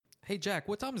Hey, Jack,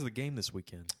 what time is the game this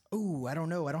weekend? Ooh, I don't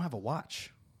know. I don't have a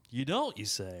watch. You don't, you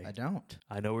say? I don't.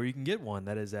 I know where you can get one.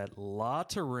 That is at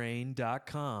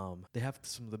LaTerrain.com. They have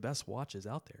some of the best watches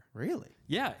out there. Really?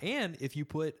 Yeah, and if you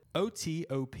put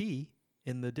OTOP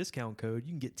in the discount code,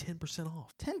 you can get 10%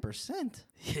 off. 10%?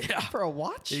 Yeah. For a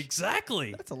watch?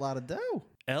 Exactly. That's a lot of dough.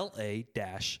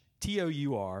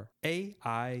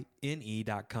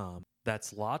 LA-TOURAINE.com.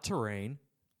 That's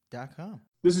LaTerrain.com.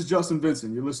 This is Justin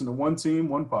Vincent. You're listening to One Team,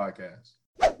 One Podcast.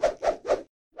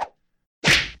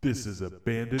 This is a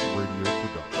Bandit Radio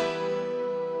production.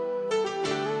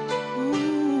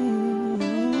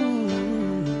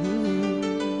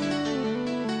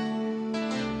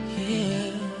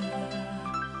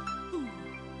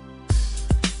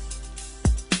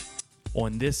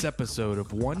 On this episode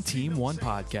of One Team, One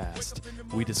Podcast,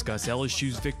 we discuss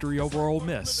LSU's victory over Ole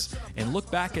Miss and look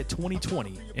back at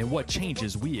 2020 and what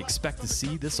changes we expect to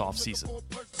see this offseason.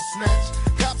 Snatch.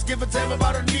 Cops give a damn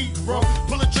about a Negro.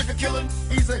 Pull a trigger, kill him,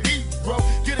 he's a hero.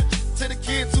 Get it to the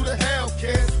kids who the hell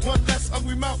cares. One less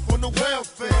hungry mouth on the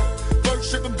welfare. First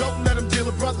ship them, don't let them deal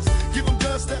with brothers. Give them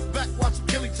guns, step back, watch them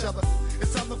kill each other.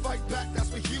 It's time to fight back,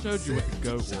 that's what Hugh Showed you what the said.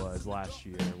 GOAT was last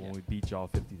year when we beat y'all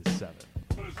 50-7.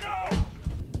 Let's go!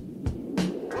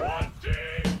 One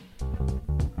team!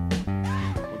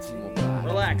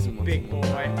 Relax, big boy.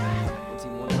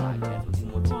 Team One Podcast? One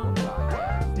Team,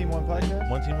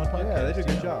 One Podcast? Yeah, they did a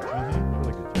good job.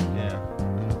 Really good job. Yeah.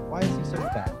 Why is he so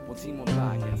fat? One team, one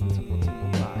podcast. One team, one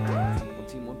podcast. One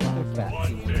team, one podcast. Fat. One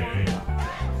team, one podcast.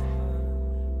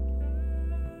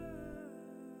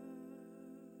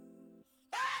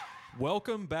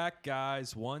 Welcome back,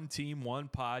 guys. One Team, One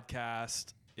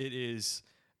Podcast. It is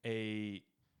a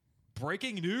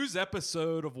breaking news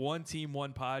episode of One Team,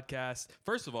 One Podcast.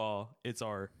 First of all, it's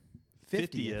our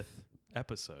 50th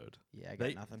episode. Yeah, I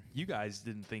got nothing. You guys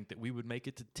didn't think that we would make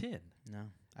it to 10. No.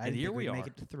 And I didn't here think we we'd are. make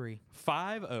it to 3.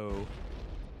 5-0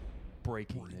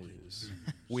 breaking news.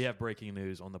 We have breaking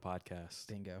news on the podcast.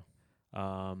 Bingo.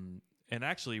 And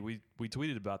actually, we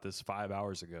tweeted about this 5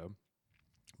 hours ago,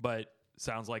 but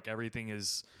sounds like everything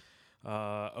is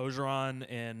Ogeron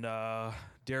and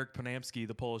Derek Panamsky,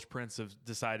 the Polish prince, have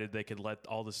decided they could let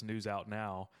all this news out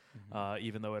now,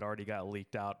 even though it already got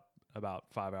leaked out about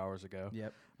 5 hours ago.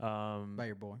 Yep. By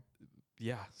your boy.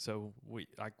 Yeah, so we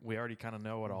already kind of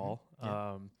know it all.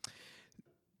 Yeah.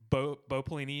 Bo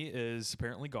Pelini is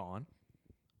apparently gone.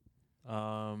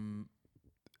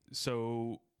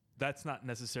 So that's not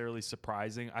necessarily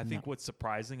surprising. I think what's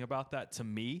surprising about that to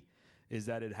me is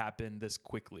that it happened this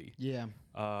quickly. Yeah.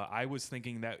 I was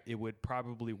thinking that it would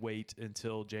probably wait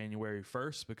until January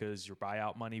 1st because your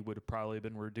buyout money would have probably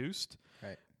been reduced.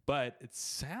 Right. But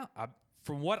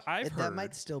from what I've heard, That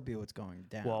might still be what's going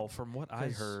down. well, from what I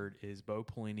 'Cause- heard is Bo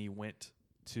Pelini went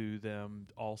to them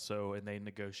also, and they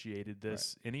negotiated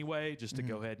this anyway, just to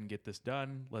go ahead and get this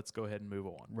done. Let's go ahead and move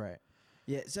on. Right.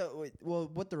 Yeah. So, well,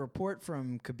 what the report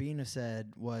from Cabina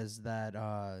said was that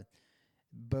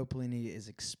Bo Pelini is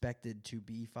expected to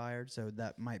be fired. So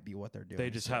that might be what they're doing. They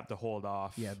just So, have to hold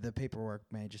off. Yeah, the paperwork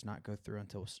may just not go through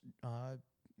until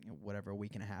whatever, a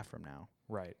week and a half from now.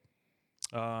 Right.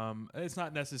 It's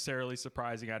not necessarily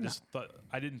surprising. I just thought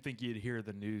I didn't think you'd hear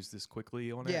the news this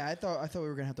quickly on it. Yeah, I thought we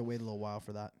were gonna have to wait a little while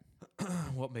for that.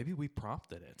 Well, maybe we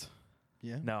prompted it.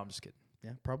 Yeah. No, I'm just kidding.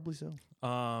 Yeah, probably so.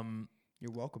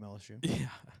 You're welcome, LSU. Yeah.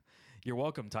 You're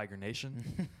welcome, Tiger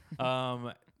Nation.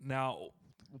 Now,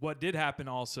 what did happen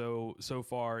also so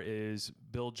far is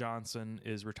Bill Johnson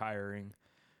is retiring.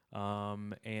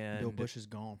 And Bill Bush is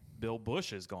gone. Bill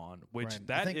Bush is gone, which Right.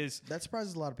 that I think is. that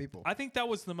surprises a lot of people. I think that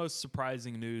was the most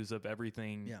surprising news of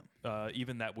everything. Yeah.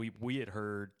 Even that we had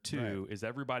heard too, is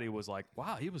everybody was like,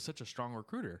 "Wow, he was such a strong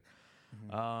recruiter."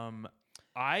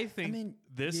 I think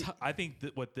I think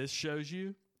that what this shows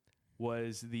you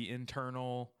was the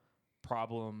internal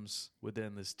problems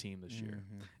within this team this year,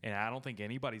 and I don't think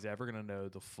anybody's ever going to know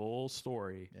the full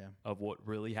story of what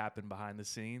really happened behind the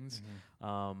scenes.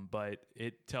 But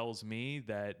it tells me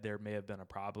that there may have been a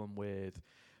problem with,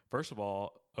 first of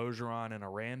all, Ogeron and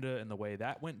Aranda and the way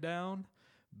that went down.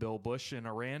 Bill Bush and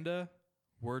Aranda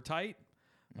were tight.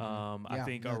 I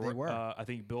think they were. I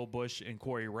think Bill Bush and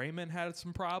Corey Raymond had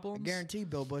some problems. I guarantee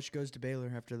Bill Bush goes to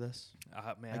Baylor after this.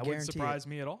 Man, that wouldn't surprise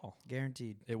me at all.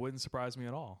 Guaranteed. It wouldn't surprise me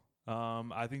at all.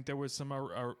 I think there was some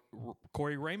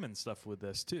Corey Raymond stuff with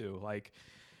this too. Like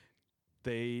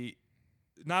they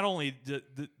not only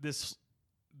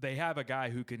they have a guy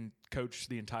who can coach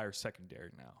the entire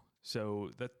secondary now.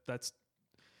 So that's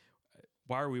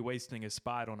why are we wasting a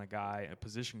spot on a guy, a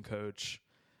position coach,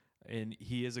 and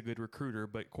he is a good recruiter,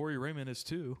 but Corey Raymond is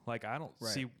too. Like I don't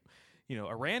see,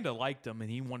 Aranda liked him and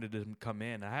he wanted him to come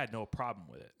in. I had no problem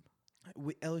with it.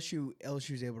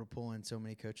 LSU's able to pull in so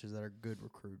many coaches that are good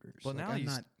recruiters. Well, Like,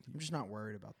 now I'm just not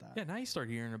worried about that. Yeah, now you start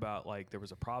hearing about like there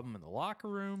was a problem in the locker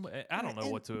room. I don't know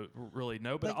and- what to really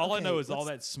know, but like, all I know okay, is all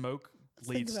let's- that smoke Let's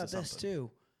think leads to about something. this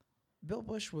too. Bill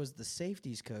Bush was the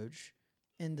safeties coach,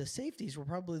 and the safeties were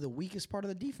probably the weakest part of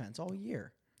the defense all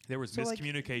year. There was So, like-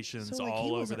 miscommunications So like, all he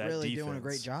over wasn't that really defense. doing a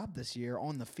great job this year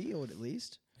on the field, at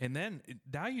least. And then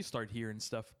now you start hearing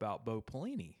stuff about Bo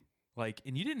Pelini. Like,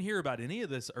 and you didn't hear about any of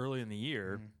this early in the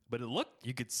year, Mm-hmm. but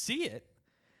you could see it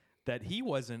that he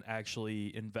wasn't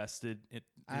actually invested in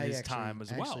his time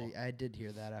as well. Actually, I did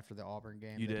hear that after the Auburn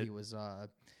game. You that did? He was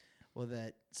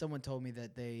that someone told me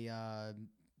that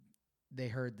they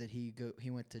heard that he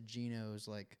went to Geno's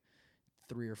like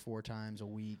 3 or 4 times a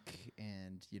week,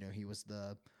 and he was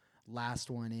the last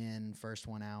one in, first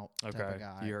one out type Okay, of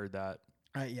guy. you heard that.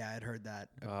 Yeah, I'd heard that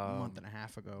a month and a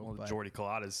half ago. Well, but Jordy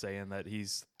Collada is saying that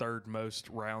he's third most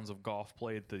rounds of golf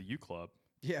played at the U Club.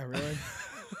 yeah, really.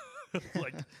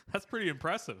 Like, that's pretty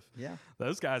impressive. Yeah.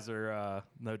 Those guys are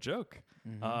no joke.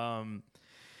 Mm-hmm.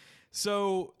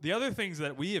 So the other things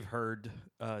that we have heard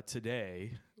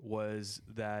today was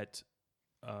that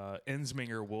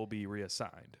Ensminger will be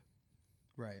reassigned.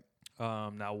 Right.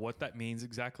 Now, what that means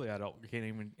exactly, can't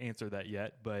even answer that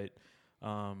yet. But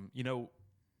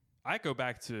I go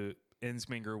back to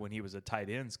Ensminger when he was a tight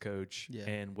ends coach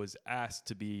and was asked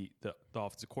to be the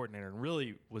offensive coordinator, and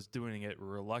really was doing it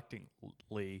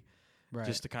reluctantly, Right.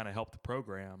 just to kind of help the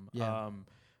program. Yeah.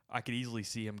 I could easily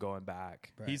see him going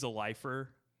back. Right. He's a lifer,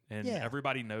 and Yeah.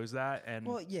 everybody knows that. And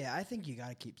Well, yeah, I think you got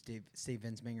to keep Steve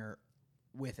Ensminger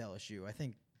with LSU. I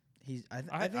think I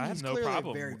think have he's no clearly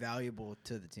problem very with- valuable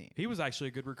to the team. he was actually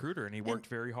a good recruiter, and he worked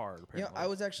very hard.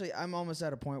 Apparently. I'm almost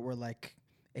at a point where like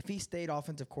if he stayed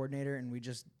offensive coordinator and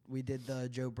we did the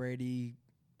Joe Brady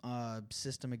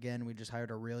system again, we just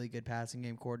hired a really good passing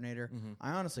game coordinator. Mm-hmm.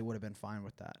 I honestly would have been fine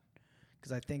with that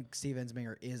because I think Steve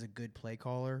Ensminger is a good play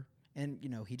caller, and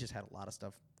he just had a lot of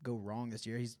stuff go wrong this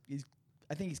year.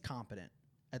 I think he's competent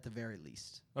at the very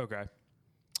least. Okay.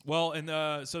 Well,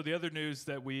 and so the other news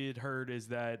that we had heard is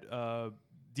that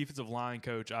defensive line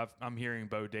coach, I'm hearing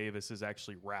Bo Davis is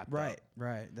actually wrapped up.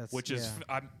 Right. That's Which is,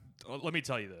 let me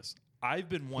tell you this. I've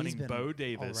been wanting been Bo all around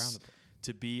Davis the place.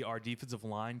 to be our defensive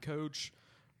line coach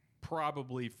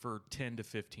probably for 10 to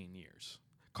 15 years.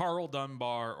 Carl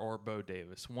Dunbar or Bo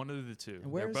Davis, one of the two.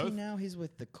 And where They're is he both- now? He's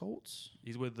with the Colts,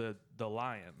 He's with the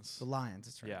Lions. the Lions.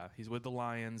 That's right. Yeah, he's with the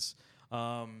Lions.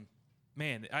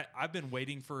 Man, I've been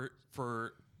waiting for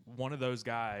one of those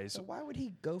guys. So why would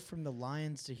he go from the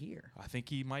Lions to here? I think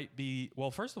he might be.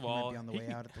 Well, first of He all, might be on the way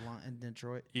out at the line in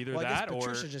Detroit. Either well, I guess that or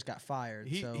Patricia just got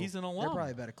fired. So he's an They're alum.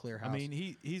 probably better clear house. I mean,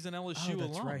 he's an LSU oh,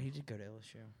 that's alum. right. He did go to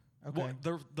LSU. Okay.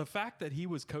 Well, the fact that he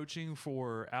was coaching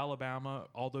for Alabama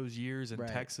all those years in Right.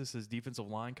 Texas as defensive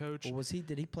line coach. Well,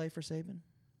 did he play for Saban?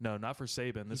 No, not for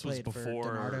Saban. This was played for before.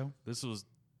 DiNardo? This was,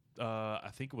 I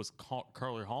think it was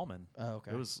Curly Hallman. Oh,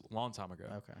 okay. It was a long time ago.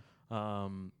 Okay.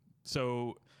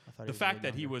 So I thought he the was fact way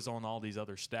that he younger. was on all these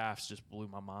other staffs just blew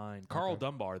my mind. Carl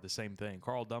Dunbar, the same thing.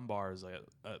 Carl Dunbar is a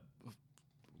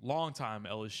long-time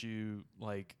LSU,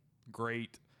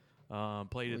 great,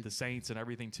 played at the Saints and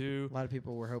everything too. A lot of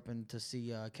people were hoping to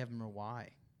see Kevin Mawai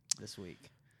this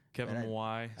week. Kevin but I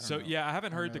Mawai. don't So know. yeah, I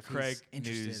haven't I don't heard know the if he's Craig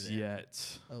interested news in-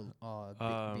 yet.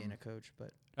 Being a coach,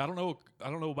 but I don't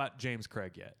know about James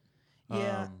Craig yet.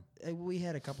 yeah, we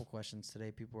had a couple questions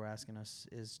today. People were asking us,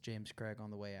 "Is James Craig on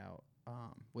the way out?"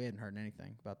 We hadn't heard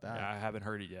anything about that. I haven't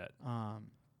heard it yet. I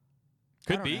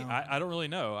Could don't be. know. I don't really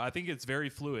know. I think it's very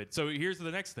fluid. So here's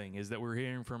the next thing is that we're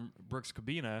hearing from Brooks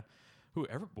Cabina,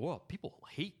 people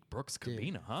hate Brooks Dude,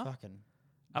 Cabina, huh? Fucking.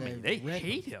 I mean, they rip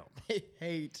hate him. him. They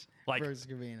hate Like, Brooks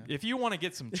Cabina. If you want to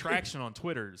get some traction on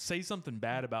Twitter, say something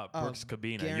bad about Oh, Brooks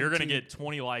Cabina. You're going to guaranteed. get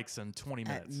 20 likes in 20 At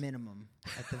minutes. minimum,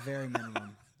 at the very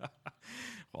minimum.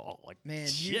 Well, Man,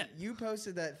 shit. you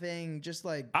posted that thing just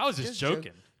like I was just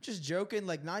joking. just joking,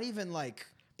 like not even like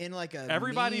in like a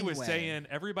Everybody mean was way.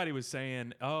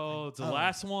 saying, oh, it's the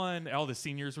last one. All the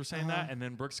seniors were saying that. And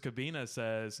then Brooks Cabina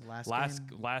says,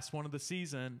 last one of the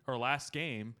season or last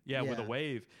game. Yeah, with a Yeah.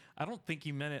 wave. I don't think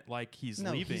he meant it like he's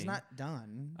No, leaving. he's not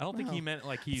done. I don't think he No. meant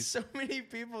like he's. So many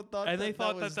people thought and that they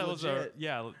thought that that was legit.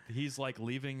 he's like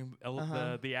leaving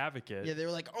the advocate. Yeah, they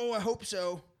were like, "Oh, I hope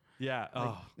so." Yeah.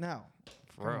 Like, no,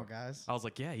 come bro. on, guys. I was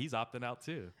like, yeah, he's opting out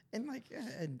too. And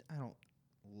and I don't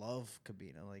love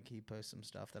Cabina. Like he posts some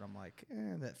stuff that I'm like,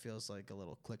 that feels like a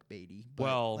little clickbaity. But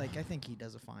Well- like I think he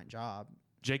does a fine job.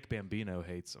 Jake Bambino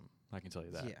hates him. I can tell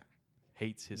you that. Yeah.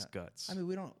 Hates his No. guts. I mean,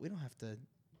 we don't have to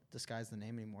disguise the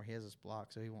name anymore. He has his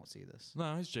block, so he won't see this.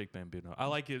 No, it's Jake Bambino. I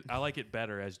like it. I like it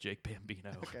better as Jake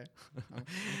Bambino. Okay. I'm cool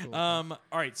with that.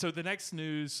 All right. So the next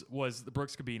news was the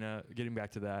Brooks Cabina. Getting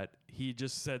back to that, he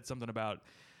just said something about,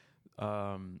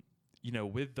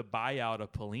 with the buyout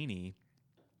of Pelini,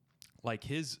 like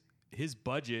his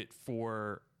budget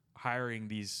for hiring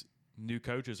these new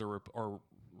coaches or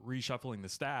reshuffling the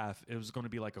staff, it was going to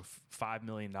be like a $5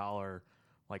 million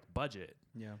like budget.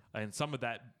 Yeah. And some of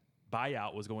that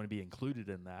buyout was going to be included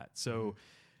in that. So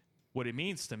what it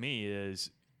means to me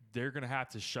is they're going to have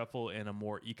to shuffle in a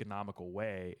more economical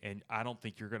way. And I don't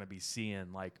think you're going to be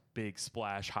seeing like big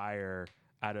splash hire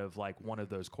out of like one of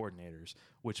those coordinators,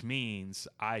 which means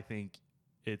I think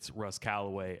it's Russ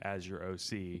Callaway as your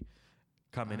OC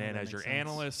coming in that as your makes sense.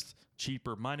 analyst,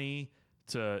 cheaper money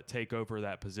to take over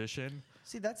that position.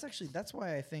 See, that's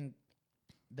why I think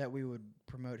that we would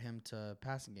promote him to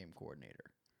passing game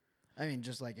coordinator. I mean,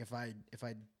 just like if I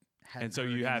had. And so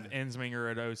you have Ensminger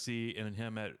at OC and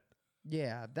him at.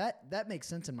 Yeah, that makes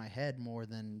sense in my head more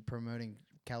than promoting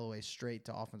Callaway straight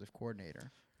to offensive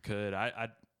coordinator. I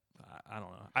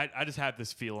don't know. I just have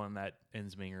this feeling that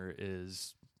Ensminger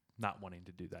is not wanting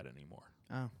to do that anymore.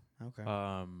 Oh,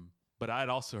 okay. But I'd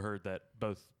also heard that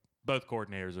both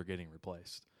coordinators are getting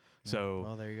replaced. So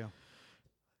well, there you go.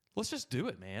 let's just do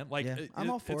it, man. Like Yeah, I'm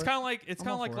all for it's it. kind of like I'm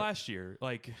all for it. last year.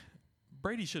 Like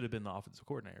Brady should have been the offensive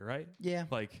coordinator, right? Yeah.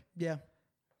 Like Yeah.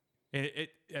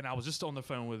 and I was just on the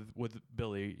phone with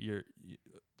Billy.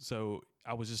 So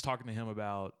I was just talking to him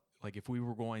about like if we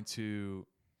were going to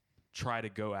try to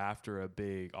go after a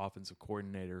big offensive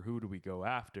coordinator, who do we go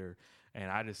after? And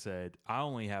I just said, I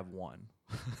only have one.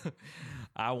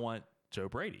 I want Joe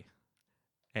Brady.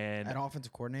 And An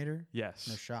offensive coordinator? yes,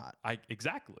 No shot.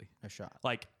 exactly. No shot.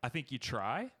 Like I think you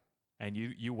try and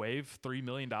you waive $3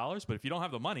 million, but if you don't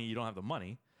have the money, you don't have the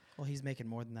money. Well, he's making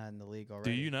more than that in the league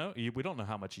already. Do you know? We don't know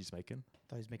how much he's making. I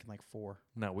thought he was making like 4.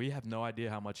 No, we have no idea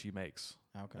how much he makes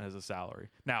Okay. as a salary.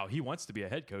 Now, he wants to be a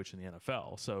head coach in the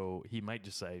NFL, so he might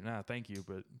just say, nah, thank you,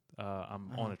 but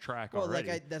I'm on a track Well,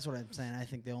 already. that's what I'm saying. I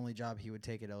think the only job he would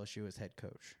take at LSU is head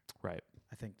coach. Right.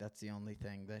 I think that's the only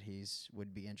thing that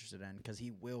would be interested in because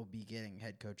he will be getting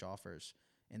head coach offers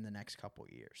in the next couple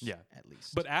years. Yeah. At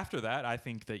least. But after that, I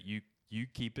think that you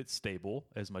keep it stable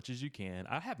as much as you can.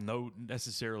 I have no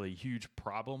necessarily huge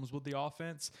problems with the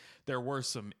offense. There were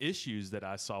some issues that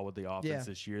I saw with the offense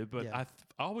this year, but Yeah. I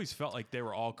always felt like they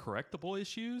were all correctable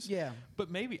issues. Yeah. But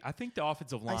maybe I think the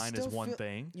offensive I line is still one feel-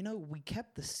 thing. You know, we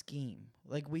kept the scheme.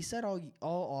 Like we said all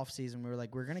off season, we were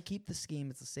like, we're gonna keep the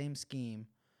scheme. It's the same scheme.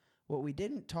 What we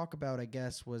didn't talk about, I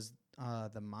guess, was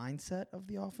the mindset of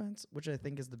the offense, which I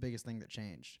think is the biggest thing that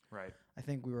changed. Right. I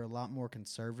think we were a lot more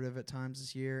conservative at times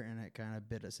this year, and it kind of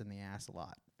bit us in the ass a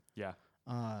lot. Yeah.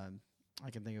 I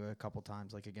can think of it a couple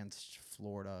times, like against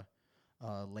Florida,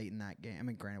 late in that game. I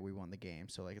mean, granted, we won the game,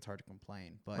 so like it's hard to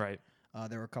complain. But Right.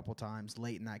 there were a couple times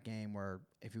late in that game where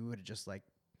if we would have just like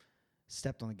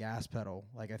stepped on the gas pedal,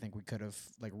 like I think we could have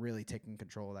like really taken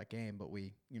control of that game. But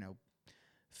we,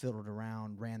 fiddled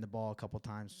around, ran the ball a couple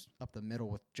times up the middle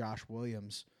with Josh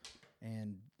Williams,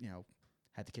 and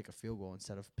had to kick a field goal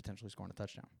instead of potentially scoring a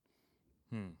touchdown.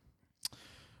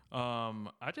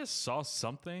 I just saw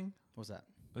something. What was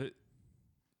that?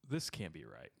 This can't be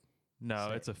right. No,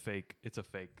 Say it's a fake. It's a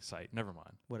fake site. Never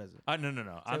mind. What is it?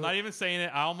 No. I'm not even saying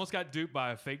it. I almost got duped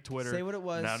by a fake Twitter. Say what it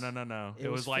was. No. It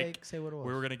was like fake. Say what it was.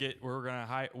 we were gonna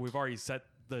hire. We've already set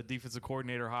the defensive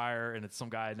coordinator hire, and it's some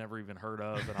guy I'd never even heard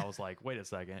of. And I was like, wait a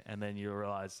second. And then you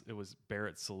realize it was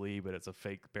Barrett Sallee, but it's a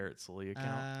fake Barrett Sallee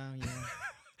account.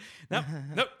 Yeah.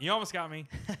 Nope. You almost got me.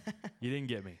 You didn't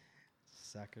get me.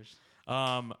 Suckers.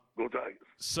 Go Tigers.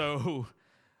 So,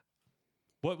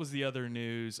 what was the other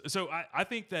news? So I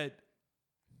think that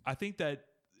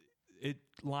it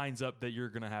lines up that you're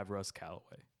going to have Russ Callaway.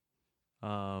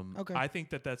 Okay. I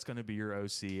think that that's going to be your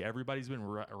OC. Everybody's been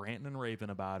ranting and raving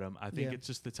about him. I think Yeah. it's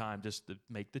just the time just to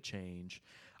make the change.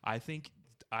 I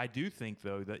do think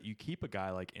though that you keep a guy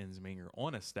like Ensminger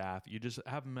on a staff. You just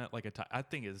have him at like I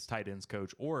think it's tight ends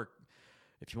coach, or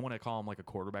if you want to call him like a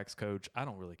quarterbacks coach, I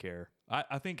don't really care.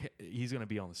 I think he's going to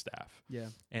be on the staff. Yeah.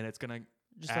 And it's going to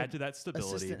Just add like to that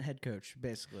stability. Assistant head coach,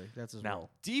 basically. That's his Now, role.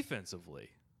 defensively,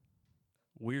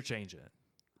 we're changing it.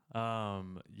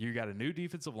 You got a new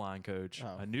defensive line coach,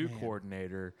 Oh, a new man.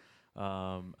 coordinator,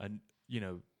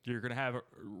 you're going to have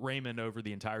Raymond over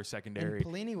the entire And secondary.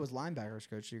 Pelini was linebackers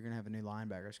coach, so you're going to have a new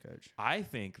linebackers coach. I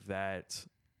think that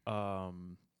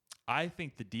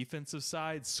the defensive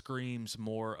side screams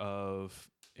more of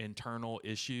internal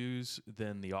issues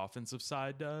than the offensive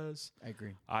side does. I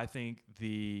agree. I think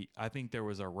there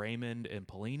was a Raymond and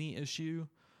Pelini issue.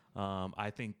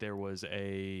 I think there was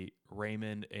a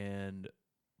Raymond and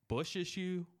Bush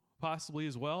issue possibly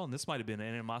as well, and this might have been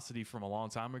animosity from a long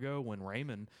time ago when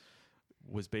Raymond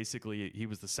was he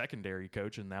was the secondary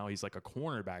coach, and now he's like a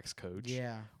cornerbacks coach.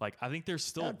 Yeah. Like, I think there's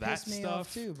still That that pissed me stuff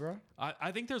off too, bro.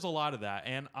 I think there's a lot of that.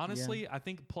 And honestly, I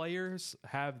think players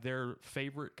have their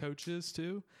favorite coaches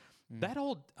too.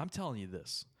 I'm telling you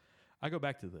this. I go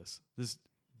back to this.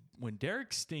 When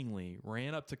Derek Stingley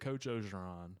ran up to Coach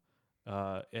Orgeron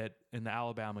in the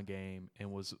Alabama game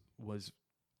and was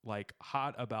like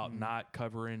hot about not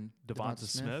covering Devonta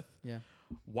Smith. Yeah.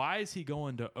 Why is he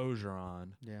going to Orgeron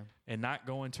and not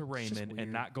going to Raymond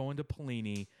and not going to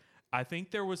Pelini? I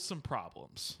think there was some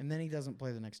problems. And then he doesn't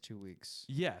play the next 2 weeks.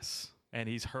 Yes. And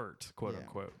he's hurt, quote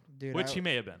unquote. Dude, which he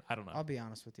may have been. I don't know. I'll be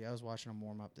honest with you. I was watching him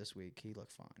warm up this week. He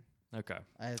looked fine. Okay.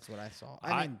 That's what I saw.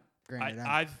 I mean,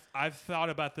 granted, I've thought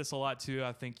about this a lot too.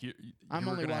 I think I'm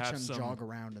only gonna watching have him jog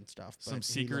around and stuff. But some he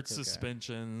secret looked okay.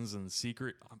 suspensions and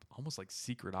almost like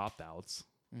secret opt-outs.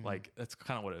 Like, that's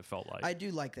kind of what it felt like. I do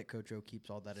like that Coach O keeps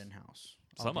all that in house.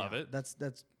 Some of it. That's.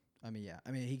 I mean, yeah.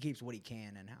 I mean, he keeps what he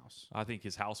can in house. I think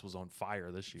his house was on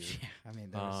fire this year. Yeah. I mean,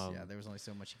 there was only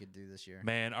so much he could do this year.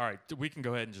 Man, all right, we can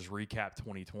go ahead and just recap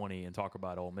 2020 and talk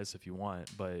about Ole Miss if you want,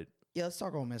 but yeah, let's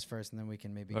talk Ole Miss first, and then we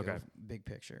can maybe go big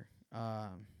picture. I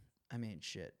mean,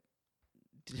 shit.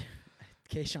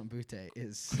 Keishon Butte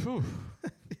is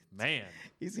man.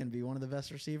 He's going to be one of the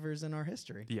best receivers in our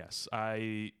history. Yes,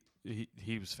 he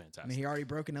was fantastic. I mean, he already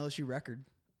broke an LSU record.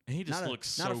 And he just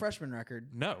looks not a freshman record.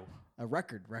 No, a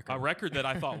record. A record that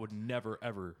I thought would never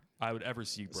ever I would ever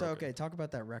see broken. So okay, talk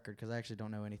about that record because I actually don't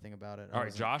know anything about it. All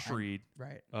right, Josh Reed,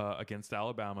 right, against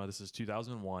Alabama. This is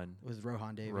 2001. It was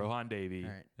Rohan Davey. Rohan Davey,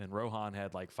 right. And Rohan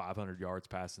had like 500 yards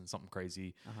passing, something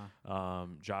crazy.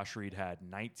 Josh Reed had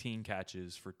 19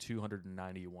 catches for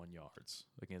 291 yards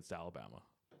against Alabama.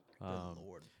 Good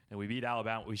Lord. And we beat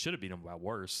Alabama. We should have beat them by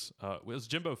worse. It was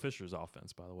Jimbo Fisher's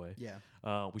offense, by the way.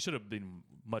 Yeah. We should have been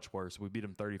much worse. We beat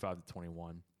them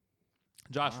 35-21.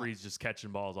 Josh Reed's just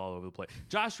catching balls all over the place.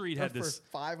 Josh Reed had this for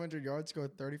 500 yards,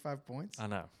 scored 35 points. I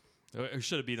know. We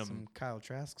should have beat him. Some Kyle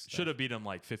Trask stuff. Should have beat him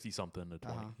like 50 something to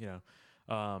 20. You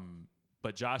know.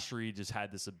 But Josh Reed just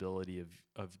had this ability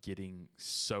of getting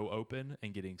so open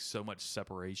and getting so much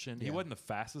separation. Yeah. He wasn't the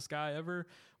fastest guy ever,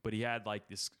 but he had like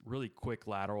this really quick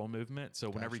lateral movement. So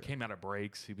whenever he came out of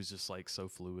breaks, he was just like so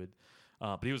fluid.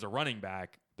 But he was a running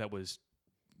back that was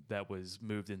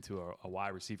moved into a wide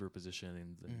receiver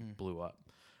position and blew up.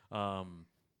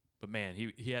 But man,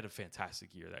 he had a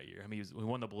fantastic year that year. I mean, we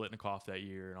won the Biletnikoff that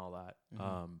year and all that.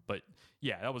 But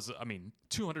yeah, that was,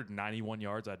 291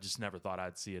 yards. I just never thought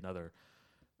I'd see another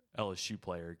LSU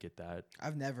player get that.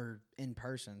 I've never in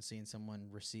person seen someone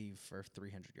receive for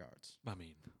 300 yards. I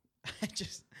mean,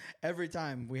 every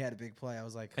time we had a big play, I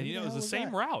was like, and it was the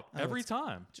same route every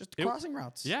time. Just crossing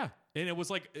routes. Yeah. And it was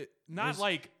like,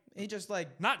 he just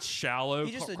like not shallow.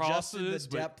 He just crosses,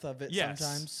 adjusted the depth of it. Yes,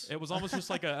 sometimes it was almost just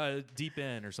like a deep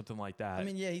end or something like that. I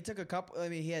mean, yeah, he took a couple. I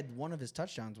mean, he had one of his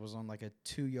touchdowns was on like a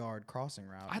 2-yard crossing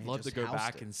route. I'd love to go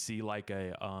back and see like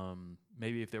a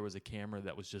maybe if there was a camera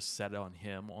that was just set on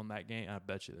him on that game. I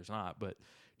bet you there's not, but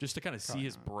just to kind of see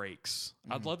his breaks.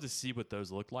 I'd love to see what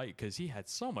those look like because he had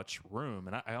so much room,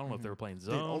 and I don't know if they were playing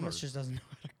zone. Almost just doesn't know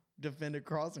how to defend a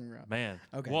crossing route. Man,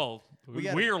 okay. Well,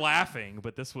 we're laughing,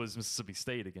 but this was Mississippi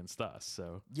State against us,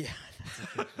 so yeah, that's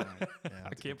a good point. Yeah,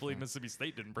 I can't believe Mississippi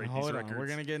State didn't break Hold these on. records. We're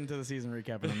gonna get into the season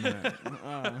recap in a minute.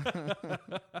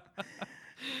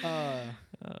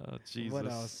 Jesus.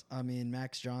 What else? I mean,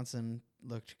 Max Johnson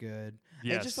looked good.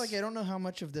 Yes. Just like I don't know how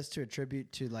much of this to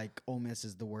attribute to like Ole Miss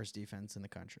is the worst defense in the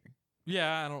country.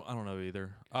 Yeah, I don't know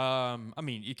either. I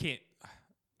mean, you can't.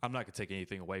 I'm not gonna take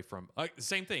anything away from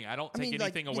same thing. I don't take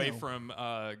anything away from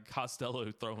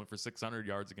Costello throwing for 600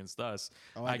 yards against us.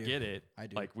 Oh, I get it. I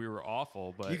do. Like we were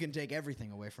awful, but you can take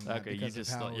everything away from that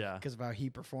because of how he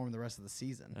performed the rest of the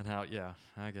season and how. Yeah,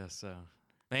 I guess so.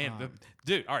 Man,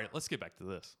 dude. All right, let's get back to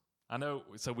this. I know.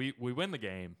 So we win the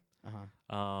game.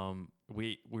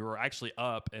 We were actually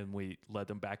up and we led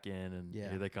them back in, and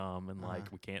here they come, and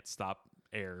like we can't stop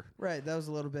air. Right. That was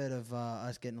a little bit of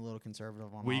us getting a little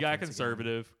conservative on. We got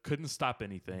conservative. Couldn't stop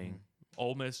anything.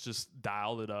 Ole Miss just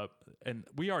dialed it up, and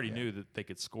we already knew that they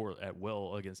could score at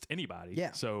will against anybody.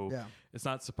 Yeah. So it's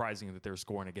not surprising that they're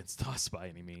scoring against us by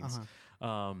any means.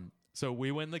 So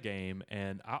we win the game,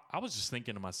 and I was just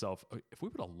thinking to myself, if we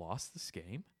would have lost this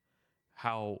game,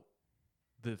 how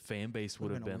the fan base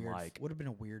would have been like. Would have been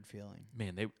a weird feeling.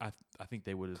 Man, I think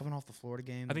they would have. Coming off the Florida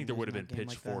game. I think there would have been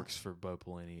pitchforks for Bo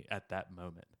Pelini at that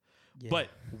moment. Yeah. But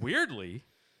weirdly,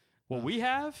 what we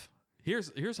have,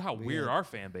 here's how weird had- our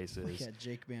fan base We is. had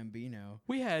Jake Bambino.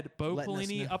 We had Bo letting us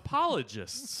Pelini know.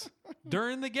 apologists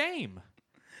during the game,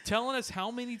 telling us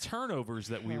how many turnovers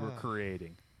that we were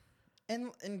creating.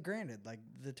 And granted, like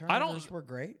the I don't- turnovers were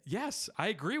great. Yes, I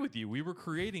agree with you. We were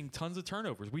creating tons of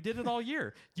turnovers. We did it all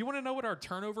year. You want to know what our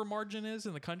turnover margin is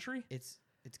in the country? It's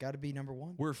got to be number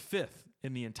one. We're 5th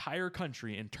in the entire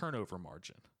country in turnover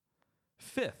margin.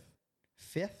 5th.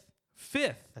 Fifth.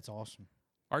 That's awesome.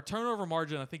 Our turnover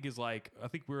margin, I think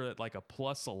we're at like a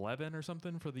plus 11 or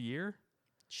something for the year.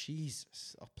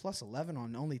 Jesus, a plus 11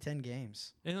 on only 10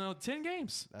 games. 10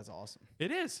 games. That's awesome.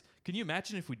 It is. Can you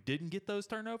imagine if we didn't get those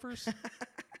turnovers?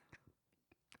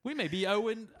 We may be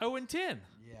 0-10.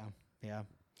 Yeah.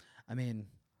 I mean,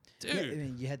 Dude. yeah, I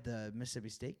mean, you had the Mississippi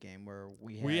State game where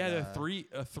We had a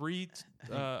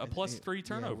plus 3 yeah,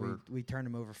 turnover. we turned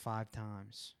him over 5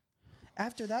 times.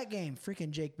 After that game,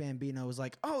 freaking Jake Bambino was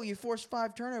like, "Oh, you forced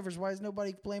 5 turnovers. Why is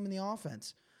nobody blaming the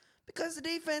offense?" Because the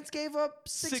defense gave up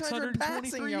 600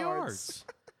 passing yards.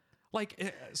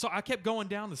 Like, so I kept going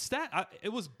down the stat. It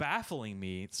was baffling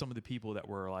me, some of the people that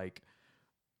were like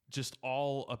just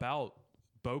all about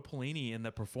Bo Pelini and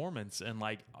the performance. And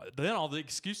like, then all the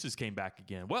excuses came back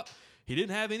again. Well, he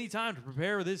didn't have any time to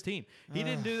prepare with his team. He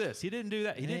didn't do this. He didn't do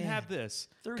that. He didn't have this.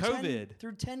 Through COVID.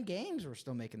 through 10 games, we're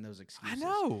still making those I excuses.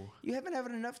 know. You haven't had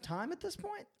enough time at this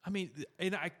point? I mean,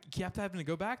 and I kept having to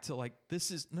go back to like, this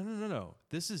is no.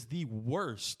 This is the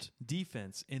worst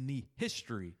defense in the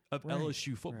history of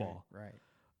LSU football. Right.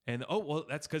 And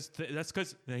that's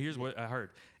because now here's what I heard.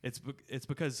 It's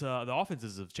because the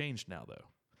offenses have changed now though.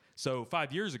 So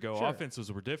 5 years ago, Sure.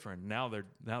 offenses were different. Now they're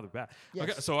bad. Yes.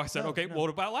 Okay, so I said, No, okay, no. what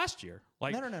about last year?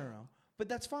 Like, No. But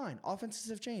that's fine.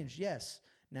 Offenses have changed. Yes.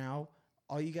 Now,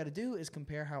 all you got to do is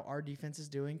compare how our defense is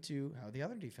doing to how the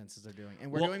other defenses are doing,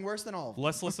 and we're Well, doing worse than all of them.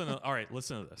 let's listen. All right,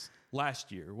 listen to this.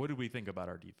 Last year, what did we think about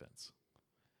our defense?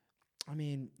 I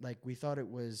mean, like we thought it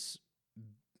was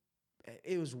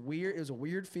weird. It was a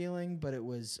weird feeling, but it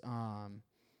was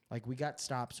like we got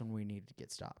stops when we needed to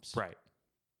get stops. Right.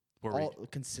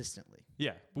 Consistently.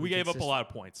 Yeah, but we gave up a lot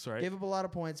of points, right? Gave up a lot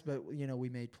of points, but we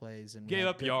made plays and we Gave had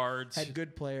up yards. Had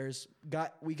good players.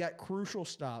 We got crucial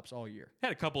stops all year.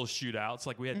 Had a couple of shootouts.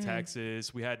 Like we had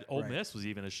Texas. We had Ole Right. Miss was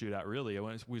even a shootout. Really,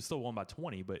 we still won by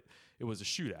 20, but it was a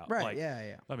shootout. Right. Like,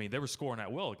 Yeah. I mean, they were scoring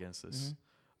at will against us.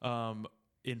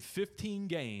 In 15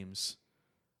 games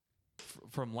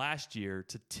from last year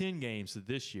to 10 games to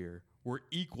this year, we're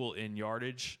equal in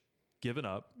yardage given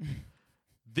up.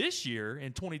 This year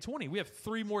in 2020, we have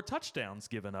 3 more touchdowns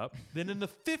given up than in the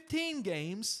 15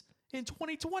 games in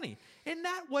 2020. And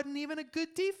that wasn't even a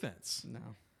good defense. No.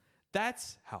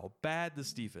 That's how bad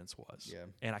this defense was. Yeah.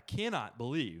 And I cannot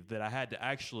believe that I had to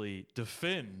actually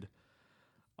defend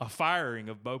a firing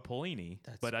of Bo Pelini,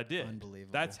 but I did.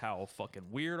 unbelievable. That's how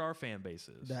fucking weird our fan base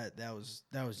is. That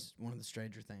was one of the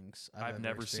stranger things I've ever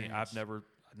never seen. experienced.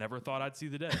 I never thought I'd see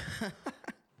the day.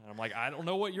 And I'm like, I don't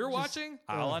know what you're watching.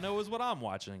 All I know is what I'm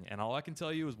watching, and all I can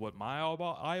tell you is what my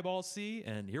eyeballs see.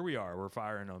 And here we are. We're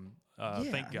firing them.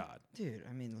 Thank God. Dude.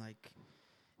 I mean, like,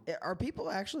 are people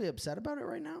actually upset about it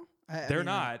right now? They're mean,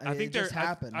 not. like, I think it just they're.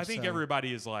 happened. I think so-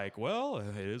 everybody is like, well,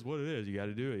 it is what it is. You got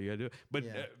to do it. You got to do it. But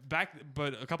Yeah.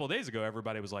 but a couple of days ago,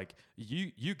 everybody was like,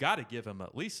 you got to give him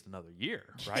at least another year,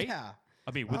 right? Yeah.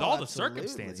 I mean, with Oh, all the absolutely.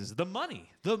 circumstances, the money,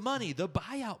 the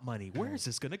buyout money, where is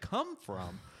this going to come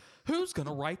from? Who's going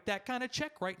to write that kind of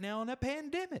check right now in a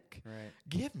pandemic? Right.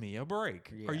 Give me a break.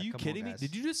 Yeah, Are you come on, kidding me? guys.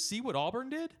 Did you just see what Auburn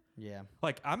did? Yeah.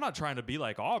 Like, I'm not trying to be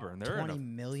like Auburn. They're $20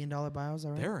 million buyouts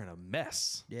already. they're in a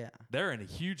mess. Yeah. They're in a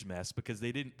huge mess because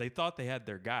they thought they had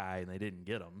their guy and they didn't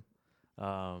get him.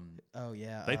 Oh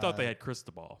yeah. They thought they had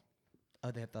Cristobal.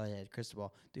 Oh, they thought they had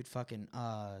Cristobal. Dude, fucking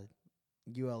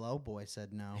ULO boy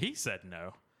said no. He said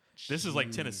no. This is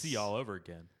like Tennessee Jeez. all over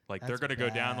again. Like That's they're going to go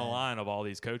down the bad. line of all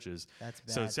these coaches. That's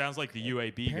bad. So it sounds like the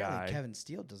UAB Apparently guy. Kevin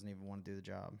Steele doesn't even want to do the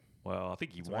job. Well, I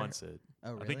think he what I wants it.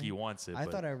 Oh, I think he really? wants it. I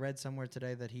but thought I read somewhere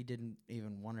today that he didn't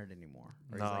even want it anymore.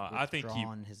 Or No, he's like I think he-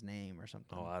 withdrawn his name or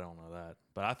something. Oh, I don't know that,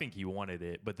 but I think he wanted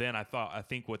it. But then I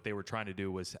think what they were trying to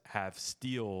do was have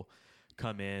Steele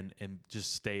come in and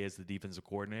just stay as the defensive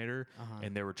coordinator,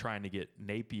 and they were trying to get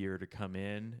Napier to come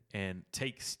in and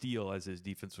take Steele as his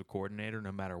defensive coordinator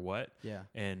no matter what. Yeah.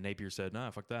 And Napier said, "No,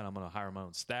 fuck that. I'm going to hire my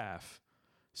own staff."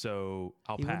 So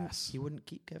I'll He wouldn't- pass. He wouldn't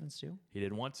keep Kevin Steele. He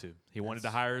didn't want to. He wanted to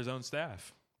hire his own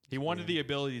staff. He wanted the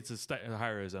ability to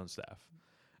hire his own staff,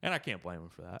 and I can't blame him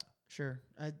for that. Sure.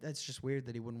 That's just weird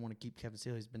that he wouldn't want to keep Kevin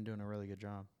Steele. He's been doing a really good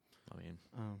job. I mean,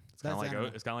 Oh, it's kind that's- of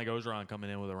like it's kind of like Ogeron coming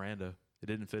in with Aranda. It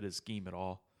didn't fit his scheme at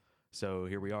all. So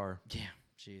here we are. yeah.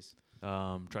 Jeez.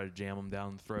 Try to jam him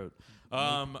down the throat.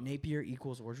 Napier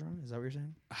equals Orgeron. Is that what you're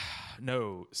saying?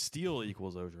 No, Steele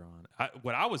equals Ogeron.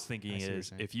 What I was thinking I see what you're is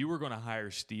saying. if you were going to hire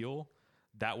Steele,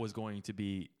 that was going to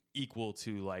be equal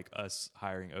to like us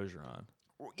hiring Ogeron.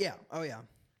 Yeah. Oh yeah.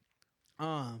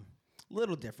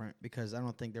 Little different because I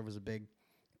don't think there was a big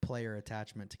player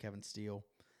attachment to Kevin Steele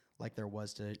like there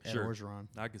was to Ed Sure. Orgeron,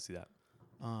 I can see that.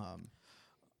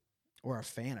 or a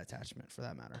fan attachment for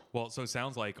that matter. Well, so it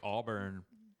sounds like Auburn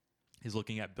is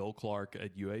looking at Bill Clark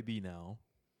at UAB now,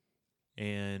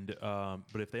 and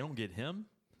but if they don't get him,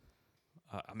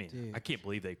 I mean, Dude. I can't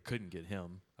believe they couldn't get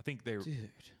him. I think they. Dude,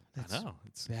 that's I know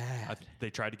it's bad. they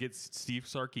tried to get Steve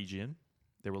Sarkisian.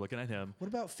 They were looking at him. What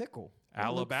about Fickle? What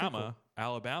about Luke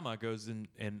Alabama goes in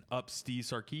and ups Steve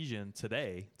Sarkisian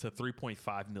today to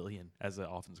 $3.5 million as the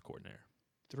offensive coordinator.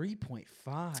 Fickle?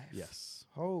 3.5. Yes,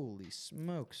 Holy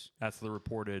smokes. that's the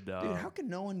reported. Dude, how can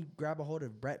no one grab a hold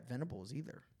of Brett Venables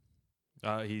either?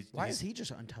 Why he's is he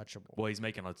just untouchable? well, he's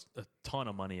making a ton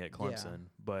of money at Clemson,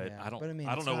 but Yeah, I don't. but I mean,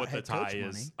 I don't it's know not what the head coach tie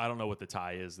is. money. I don't know what the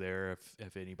tie is there.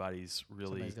 If anybody's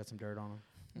really Somebody's got some dirt on him.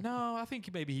 no, I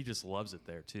think maybe he just loves it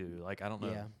there too. Like I don't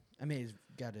know. Yeah. I mean, he's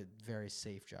got a very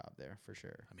safe job there for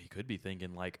sure. I mean, he could be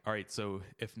thinking like, all right, so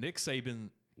if Nick Saban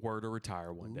were to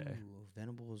retire one day, Ooh,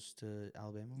 Venables to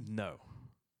Alabama? no,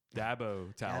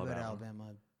 Dabo to Dabo Alabama, to Alabama.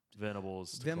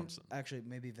 Venables to Clemson. Actually,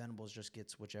 maybe Venables just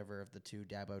gets whichever of the two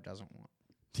Dabo doesn't want.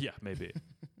 Yeah, maybe.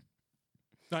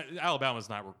 Alabama's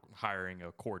not hiring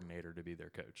a coordinator to be their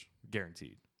coach,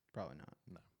 guaranteed. Probably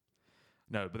not.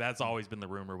 No, but that's always been the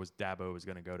rumor was Dabo was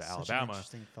going to go to Such an Alabama.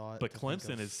 interesting thought But to think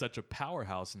Clemson of. is such a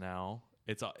powerhouse now.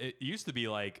 It used to be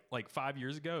like 5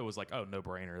 years ago it was like, oh, no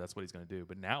brainer, that's what he's going to do.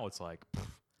 But now it's like, pff,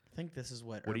 I think this is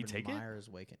what Would he Urban take it? Meyer is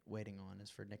waiting on is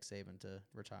for Nick Saban to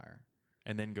retire,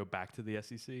 and then go back to the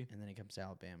SEC. and then he comes to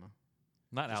Alabama.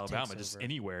 Not Just Alabama, takes just over.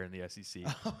 anywhere in the SEC.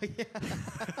 Oh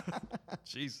yeah,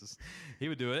 Jesus, he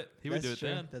would do it. He would That's do it true.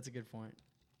 then. That's a good point.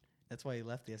 That's why he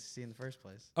left the SEC in the first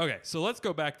place. Okay, so let's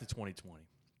go back to 2020.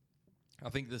 I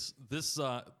think this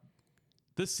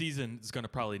season is going to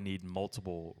probably need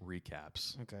multiple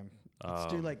recaps. Okay,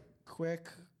 let's do Um, like quick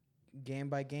game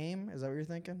by game. Is that what you're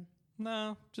thinking?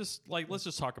 No, just like let's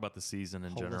just talk about the season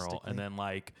in general, Holistically. and then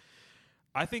like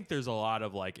I think there's a lot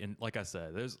of like like I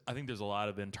said, I think there's a lot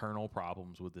of internal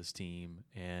problems with this team,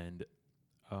 and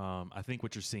I think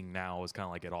what you're seeing now is kind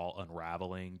of like it all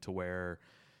unraveling to where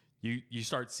you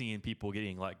start seeing people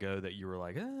getting let go that you were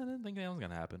like, I didn't think that was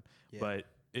gonna happen, Yeah. but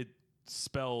it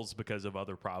spells because of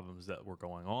other problems that were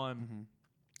going on. Mm-hmm.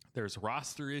 There's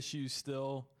roster issues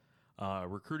still.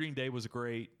 Recruiting day was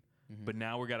great. Mm-hmm. But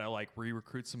now we got to like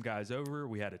re-recruit some guys over.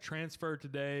 We had a transfer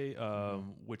today,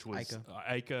 which was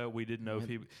Ika. We didn't know if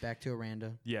he. Back to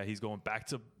Aranda. Yeah, he's going back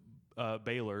to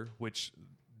Baylor, which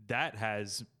that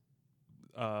has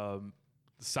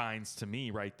signs to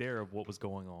me right there of what was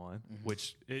going on.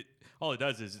 Which all it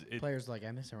does is it. Players like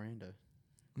I miss Aranda.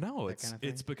 No, that it's kind of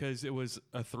it's thing? because it was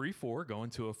a 3-4 going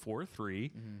to a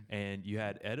 4-3, and you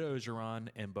had Ed Ogeron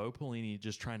and Bo Pelini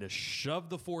just trying to shove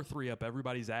the 4-3 up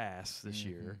everybody's ass this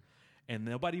year, and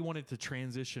nobody wanted to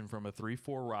transition from a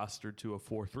 3-4 roster to a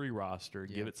 4-3 roster.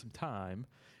 Give it some time,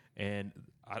 and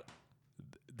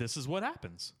this is what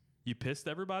happens. You pissed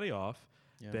everybody off.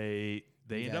 Yeah. They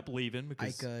You end got up leaving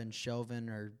because Ika and Shelvin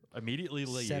are immediately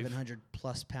leave. 700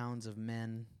 plus pounds of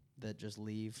men that just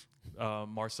leave.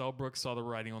 Marcel Brooks saw the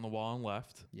writing on the wall and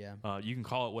left. Yeah. You can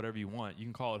call it whatever you want. You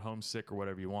can call it homesick or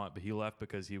whatever you want, but he left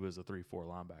because he was a 3-4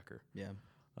 linebacker. Yeah.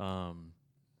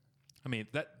 I mean,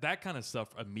 that kind of stuff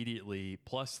immediately,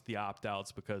 plus the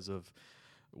opt-outs because of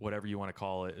whatever you want to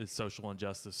call it, is social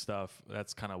injustice stuff.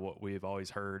 That's kind of what we've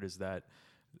always heard is that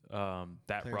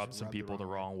that Players rubbed some rubbed the people the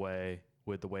wrong way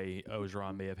with the way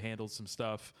Ogeron may have handled some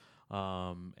stuff.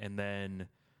 And then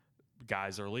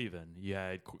guys are leaving. You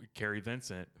had Kerry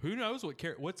Vincent. Who knows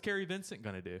what's Kerry Vincent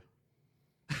going to do?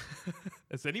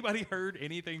 Has anybody heard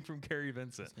anything from Kerry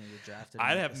Vincent? He's gonna get drafted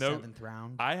I in have the no 7th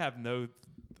round. I have no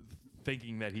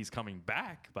thinking that he's coming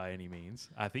back by any means.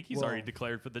 I think he's Well, already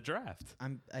declared for the draft.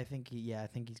 I think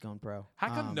he's going pro. How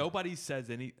come nobody says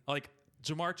any like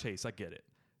Jamar Chase? I get it.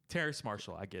 Terrace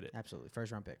Marshall, I get it. Absolutely.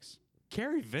 First round picks.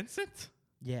 Kerry Vincent?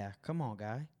 Yeah. Come on,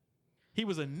 guy. He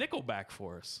was a nickelback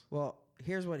for us. Well,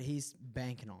 here's what he's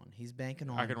banking on. He's banking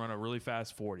on. I can run a really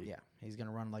fast 40. Yeah. He's going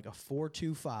to run like a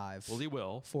 4.25. Well, he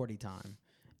will. 40 time.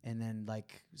 And then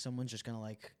like someone's just going to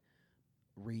like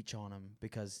reach on him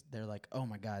because they're like, oh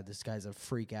my God, this guy's a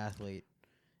freak athlete.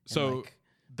 And, So like,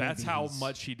 that's maybe how he's-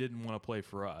 much he didn't want to play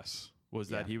for us, was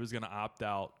that Yeah. he was going to opt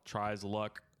out, try his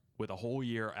luck with a whole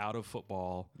year out of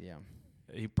football. Yeah.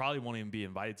 He probably won't even be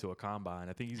invited to a combine.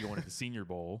 I think he's going to the Senior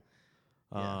Bowl.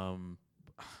 Yeah.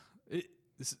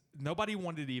 nobody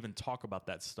wanted to even talk about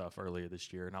that stuff earlier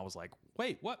this year, and I was like,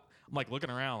 wait, what? I'm like looking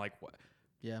around, like, what?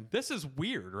 Yeah. This is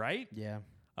weird, right? Yeah.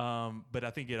 But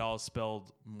I think it all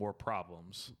spelled more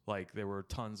problems. Like there were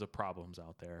tons of problems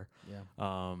out there.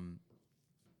 Yeah.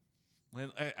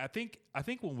 And I think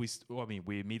when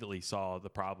we immediately saw the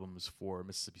problems for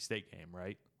Mississippi State game,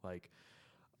 right? Like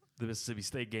the Mississippi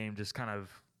State game just kind of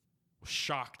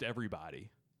shocked everybody.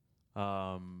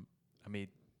 I mean,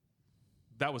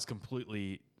 that was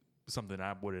completely something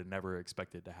I would have never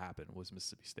expected to happen was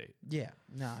Mississippi State. Yeah.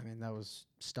 No, I mean, that was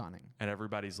stunning. And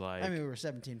everybody's like, I mean, we were a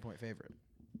 17-point favorite,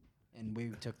 and we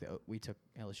took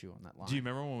LSU on that line. do you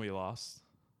remember when we lost?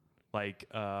 Like,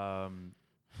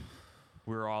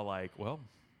 we were all like, well,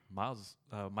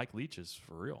 Mike Leach is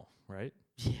for real, right?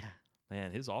 Yeah.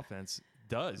 Man, his offense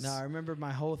does. No, I remember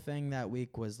my whole thing that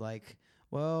week was like,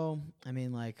 well, I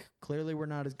mean, like, clearly we're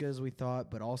not as good as we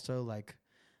thought, but also, like,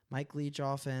 Mike Leach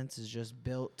offense is just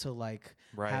built to, like,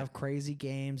 Right. have crazy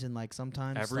games, and, like,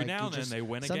 sometimes Every like, now you and then just- they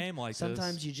win a game like this.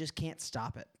 sometimes you just can't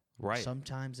stop it. Right.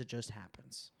 Sometimes it just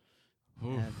happens.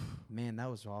 Oof. And, man, that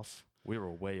was off. We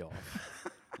were way off.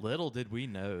 Little did we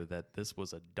know that this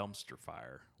was a dumpster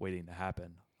fire waiting to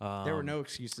happen. There were no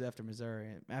excuses after Missouri.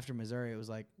 After Missouri, it was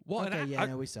like, Well, and okay,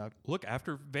 I- we suck. Look,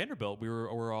 after Vanderbilt,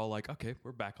 we're all like, okay,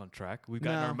 we're back on track. We've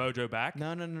gotten our mojo back.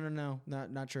 No,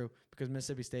 not true. Because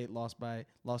Mississippi State lost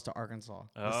to Arkansas.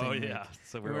 the Oh same yeah. week.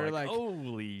 So We we were were like, like,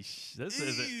 holy this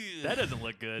isn't that doesn't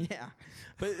look good. Yeah,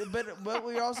 but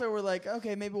we also were like,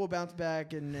 okay, maybe we'll bounce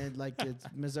back, and like it's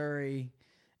Missouri,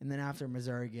 and then after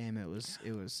Missouri game, it was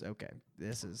okay.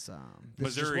 This is just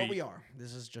Missouri- what we are.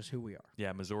 This is just who we are.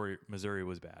 Yeah, Missouri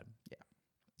was bad.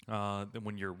 Yeah. Then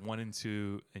when you're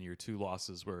 1-2 and your two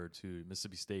losses were to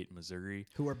Mississippi State and Missouri.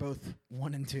 Who are both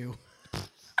 1 and 2.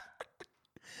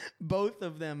 Both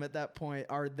of them at that point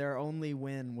their only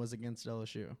win was against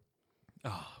LSU,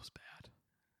 Oh, it was bad.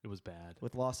 It was bad.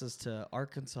 with losses to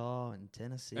Arkansas and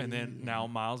Tennessee. And then now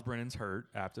Miles Brennan's hurt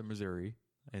after Missouri.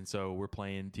 And so we're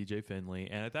playing TJ Finley.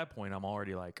 And at that point, I'm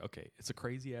already like, okay, it's a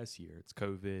crazy ass year. It's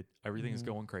COVID. Everything's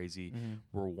going crazy.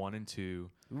 We're 1-2.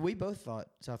 we both thought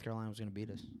South Carolina was going to beat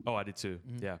us. Oh, I did too.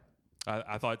 Yeah.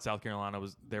 I thought South Carolina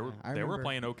was, they were remember-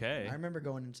 playing okay. I remember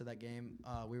going into that game.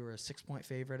 We were a 6-point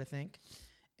favorite, I think,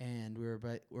 and we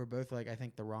were both like, I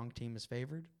think the wrong team is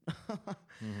favored.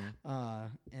 And I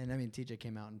mean, TJ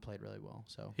came out and played really well.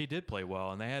 So He did play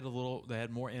well. And they had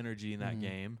more energy in that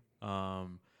game.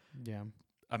 yeah,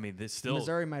 I mean, they still.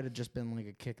 Missouri might have just been like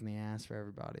a kick in the ass for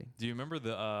everybody. Do you remember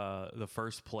the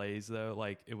first plays though?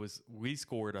 Like we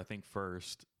scored I think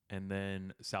first, and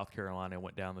then South Carolina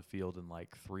went down the field in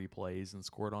like 3 plays and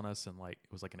scored on us, and like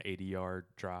it was like an 80-yard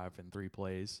drive in 3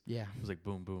 plays. Yeah, It was like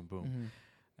boom, boom, boom,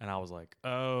 and I was like,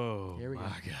 oh Here we my go.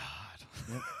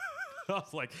 god. Yep. I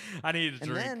was like, I needed to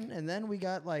drink. and then we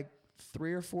got like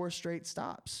 3 or 4 straight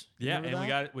stops. Yeah, Remember and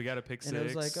that? we got a pick And six.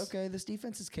 it was like, okay, this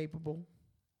defense is capable.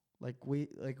 Like we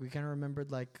kind of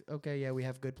remembered, like, okay, yeah, we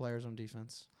have good players on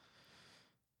defense.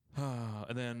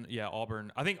 And then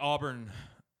Auburn. I think Auburn's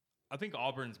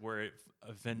where it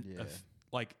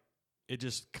like it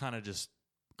just kind of just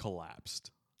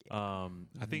collapsed. I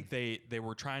think they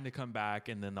were trying to come back,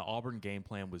 and then the Auburn game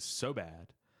plan was so bad,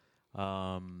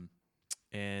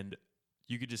 and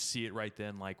you could just see it right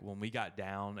then. Like when we got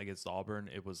down against Auburn,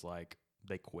 it was like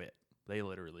they quit. They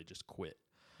literally just quit.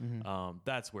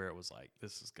 That's where it was like,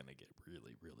 this is going to get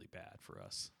really, really bad for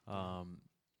us.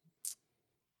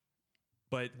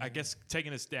 But I guess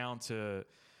taking us down to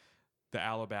the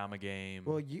Alabama game.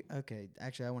 Well,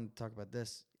 actually, I want to talk about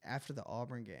this after the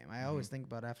Auburn game. I always think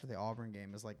about after the Auburn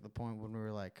game is like the point when we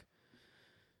were like,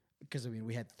 because I mean,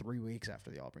 we had 3 weeks after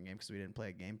the Auburn game because we didn't play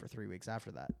a game for 3 weeks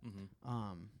after that.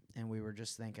 And we were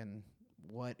just thinking,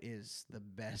 what is the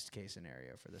best case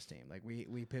scenario for this team? Like we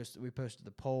posted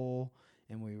the poll,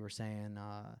 and we were saying,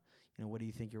 what do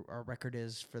you think our record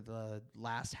is for the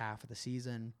last half of the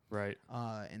season? Right.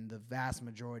 And the vast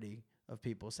majority of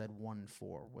people said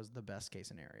 1-4 was the best case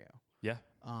scenario. Yeah.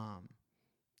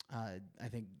 I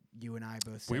think you and I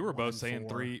both said We were both 1-4. saying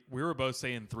 3. We were both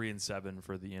saying 3-7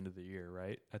 for the end of the year,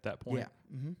 right? At that point.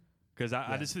 Yeah. Mm-hmm. Because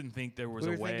I just didn't think there was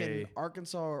We a were way. thinking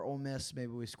Arkansas or Ole Miss,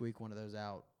 maybe we squeak one of those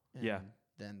out. And Yeah.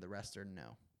 Then the rest are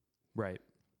no. Right.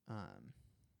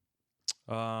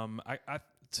 Um,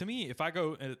 To me, if I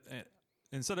go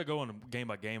instead of going game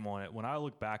by game on it, when I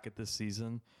look back at this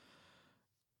season,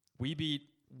 we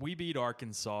beat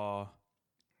Arkansas.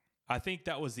 I think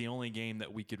that was the only game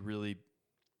that we could really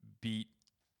beat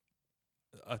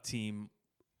a team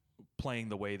playing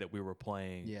the way that we were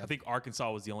playing. Yeah. I think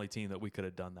Arkansas was the only team that we could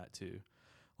have done that to.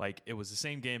 Like it was the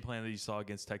same game plan that you saw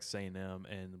against Texas A&M,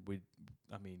 and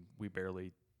we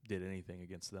barely did anything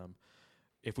against them.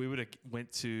 If we would have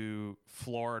went to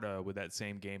Florida with that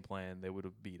same game plan, they would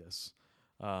have beat us.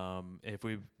 If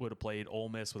we would have played Ole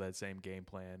Miss with that same game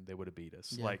plan, they would have beat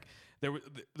us. Yeah. Like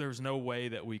there's no way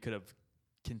that we could have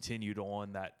continued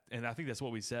on that. And I think that's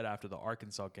what we said after the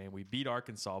Arkansas game. We beat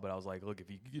Arkansas, but I was like, look,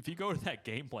 if you go to that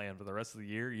game plan for the rest of the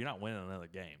year, you're not winning another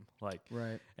game. Like,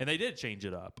 Right. And they did change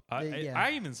it up. Yeah.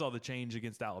 I even saw the change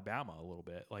against Alabama a little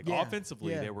bit. Like Yeah.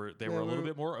 offensively, Yeah. they were a little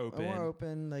bit more open. More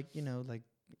open, like, like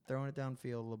throwing it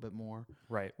downfield a little bit more,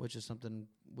 Right. which is something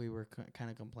we were kind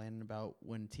of complaining about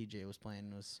when TJ was playing,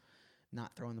 was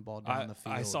not throwing the ball down the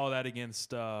field. I saw that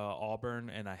against Auburn,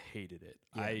 and I hated it.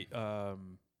 Yeah.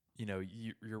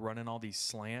 You're running all these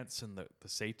slants, and the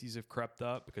safeties have crept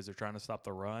up because they're trying to stop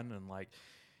the run, and like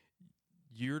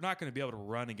you're not going to be able to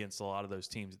run against a lot of those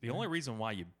teams. The only reason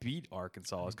why you beat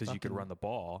Arkansas is because you could run the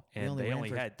ball, we and they ran only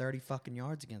for had 30 fucking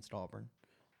yards against Auburn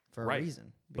for Right. a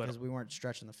reason, But- because we weren't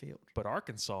stretching the field. But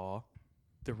Arkansas,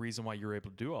 the reason why you were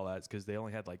able to do all that is because they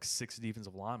only had like 6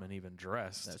 defensive linemen even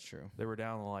dressed. That's true. They were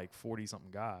down to like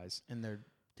 40-something guys. And they're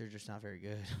just not very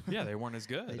good. Yeah, they weren't as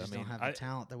good. They just I mean, don't have the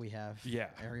talent that we have. Yeah.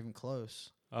 Or even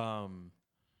close.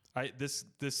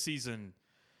 This season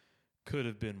could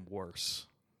have been worse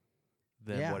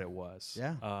than Yeah. what it was.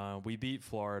 Yeah. We beat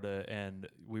Florida, and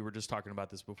we were just talking about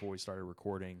this before we started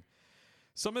recording.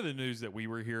 Some of the news that we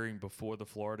were hearing before the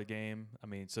Florida game, I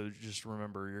mean, so just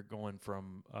remember, you're going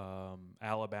from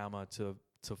Alabama to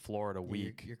Florida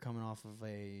week. You're coming off of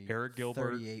a Eric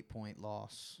Gilbert- 38-point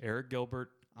loss. Eric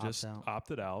Gilbert just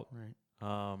opted out. Right.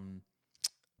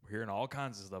 We're hearing all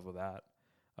kinds of stuff with that.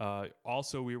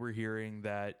 Also, we were hearing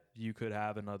that you could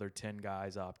have another 10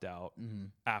 guys opt out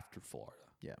after Florida.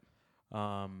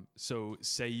 Yeah. So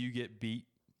say you get beat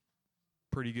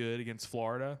pretty good against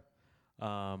Florida.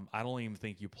 I don't even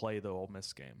think you play the Ole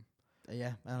Miss game.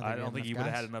 Yeah. I don't think you would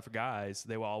have had enough guys.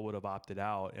 They all would have opted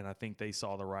out, and I think they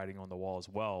saw the writing on the wall as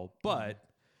well. But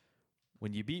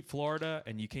when you beat Florida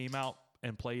and you came out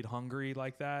and played hungry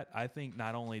like that, I think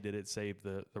not only did it save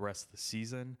the rest of the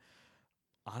season,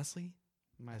 honestly,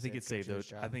 I think it saved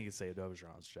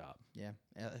Ogeron's job. Yeah.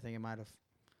 I think it might have.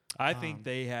 I think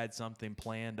they had something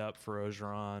planned up for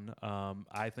Ogeron.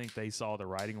 I think they saw the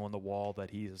writing on the wall that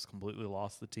he has completely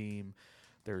lost the team.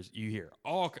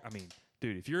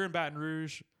 Dude, if you're in Baton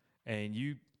Rouge and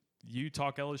you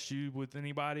talk LSU with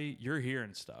anybody, you're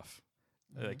hearing stuff.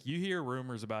 Like, you hear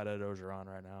rumors about Ed Ogeron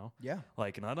right now. Yeah.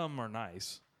 Like, none of them are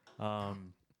nice.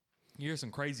 You hear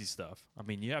some crazy stuff. I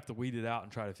mean, you have to weed it out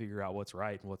and try to figure out what's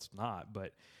right and what's not.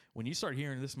 But when you start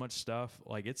hearing this much stuff,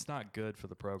 like, it's not good for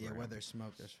the program. Yeah, where there's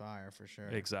smoke, there's fire, for sure.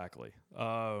 Exactly.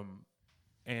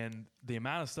 And the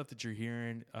amount of stuff that you're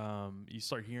hearing, you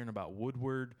start hearing about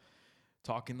Woodward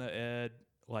talking to Ed,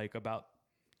 like, about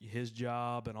his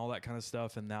job and all that kind of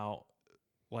stuff. And now,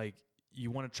 like,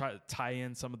 you want to try to tie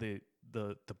in some of the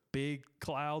big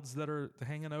clouds that are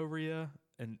hanging over you.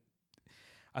 And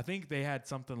I think they had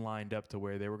something lined up to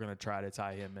where they were going to try to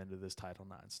tie him into this Title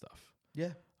IX stuff.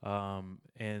 Yeah.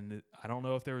 And I don't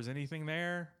know if there was anything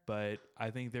there, but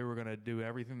I think they were going to do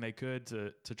everything they could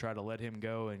to try to let him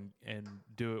go and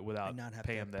do it without And not have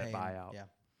paying to that pay him. buyout. Yeah.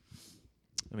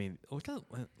 I mean, let's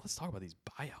talk about these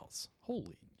buyouts.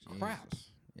 Holy crap.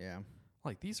 Jesus. Yeah.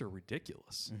 Like, these are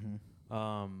ridiculous.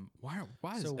 Mm-hmm. Why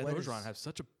does So Ed what Ogeron is- have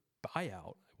such a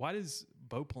buyout? Why does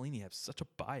Bo Pelini have such a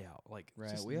buyout? Like, Right.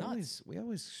 just We nuts.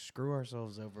 always screw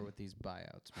ourselves over with these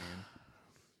buyouts, man.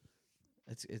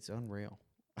 It's unreal.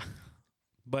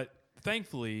 But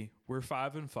thankfully, we're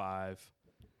 5-5.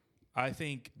 I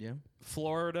think Yeah.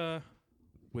 Florida,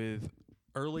 with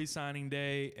early signing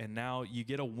day, and now you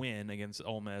get a win against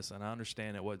Ole Miss, and I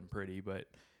understand it wasn't pretty, but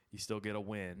you still get a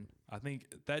win. I think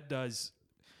that does.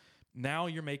 Now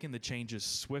you're making the changes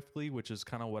swiftly, which is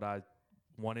kind of what I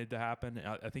wanted to happen.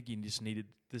 I think this needed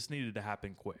to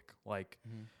happen quick. Like,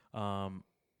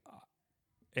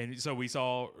 and so we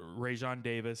saw Rajon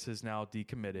Davis has now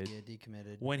decommitted. Yeah,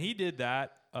 decommitted. When he did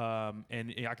that,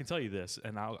 and I can tell you this,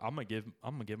 and I'm gonna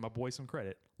give my boy some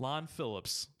credit. Lon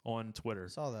Phillips on Twitter,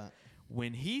 Saw that.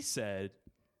 when he said,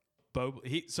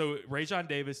 so Rajon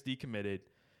Davis decommitted,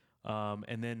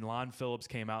 and then Lon Phillips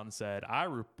came out and said,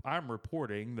 I'm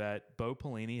reporting that Bo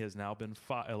Pelini has now been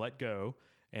let go,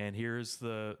 and here's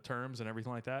the terms and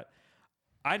everything like that.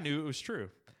 I knew it was true,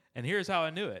 and here's how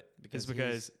I knew it because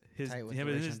tight with him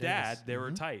and his Rajon dad, Davis. they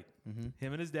were tight.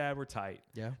 Him and his dad were tight.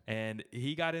 Yeah. And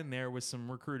he got in there with some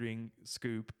recruiting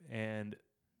scoop, and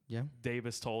Yeah.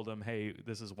 Davis told him, hey,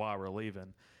 this is why we're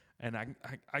leaving. And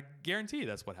I guarantee you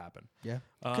that's what happened. Yeah.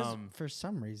 Because for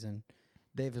some reason,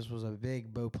 Davis was a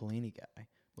big Bo Pelini guy.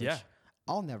 Which Yeah.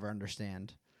 I'll never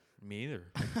understand. Me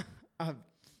either.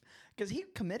 Because because he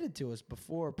committed to us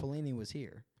before Pelini was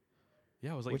here.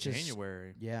 Yeah, it was like Which is-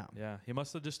 January. Yeah. Yeah, he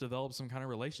must have just developed some kind of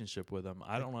relationship with him.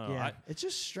 I don't know. Yeah, it's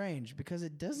just strange because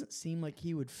it doesn't seem like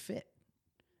he would fit.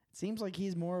 It seems like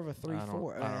he's more of a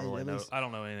 3-4. I don't really at know. least- I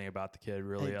don't know anything about the kid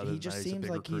really. Other he than just that he's a seems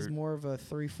big like he's recruit. more of a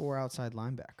 3-4 outside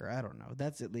linebacker. I don't know.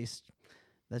 That's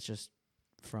just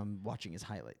from watching his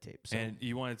highlight tape. So. And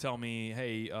you want to tell me,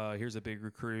 hey, here's a big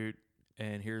recruit,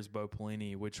 and here's Bo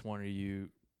Pelini. Which one are you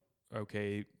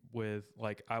okay with?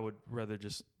 Like, I would rather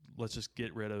let's just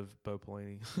get rid of Bo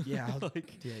Pelini. yeah,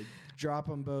 yeah, drop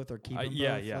them both or keep them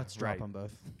yeah, both. yeah, Let's drop right. them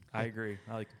both. I agree.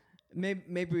 I like.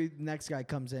 Maybe the next guy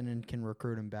comes in and can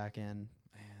recruit him back in,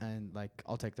 and like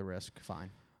I'll take the risk. Fine.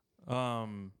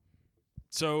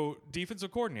 So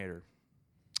defensive coordinator,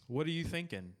 what are you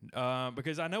thinking?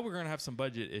 Because I know we're going to have some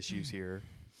budget issues here.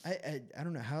 I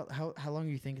don't know how long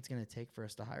do you think it's going to take for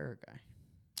us to hire a guy?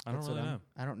 I don't That's what really know.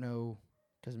 I don't know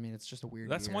because I mean it's just a weird.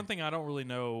 That's year. one thing I don't really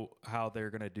know how they're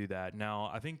going to do that. Now,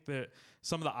 I think that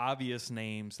some of the obvious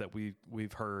names that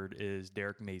we've heard is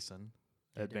Derek Mason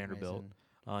at Derek Vanderbilt.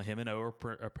 Mason. Him and O are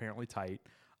apparently tight.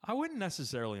 I wouldn't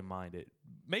necessarily mind it.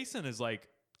 Mason is like,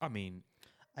 I mean,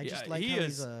 I just yeah, like he how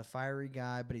he's is- a fiery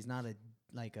guy, but he's not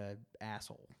a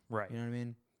asshole. right. You know what I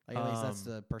mean? Like at least that's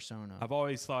the persona. I've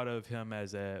always thought of him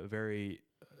as a very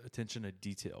attention to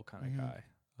detail kind of Mm-hmm.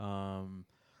 guy.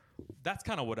 That's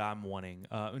kind of what I'm wanting.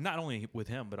 Not only with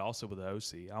him, but also with the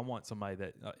OC. I want somebody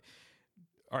that.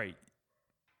 All right,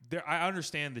 I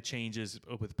understand the changes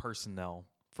with personnel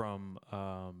from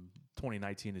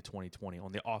 2019 to 2020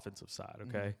 on the offensive side.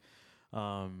 Okay,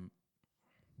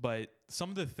 but some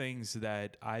of the things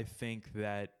that I think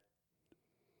that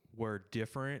were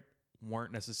different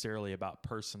weren't necessarily about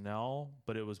personnel,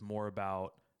 but it was more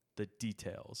about the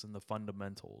details and the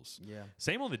fundamentals. yeah,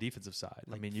 Same on the defensive side.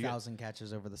 like I mean, you got, 1,000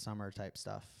 catches over the summer type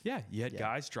stuff. you had Yeah.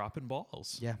 guys dropping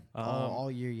balls. Yeah, all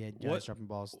year you had guys what- dropping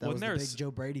balls. That wasn't was the there big s-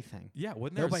 Joe Brady thing. Yeah,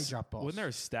 wasn't Nobody there, dropped balls. Wasn't there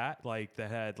a stat like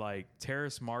that had like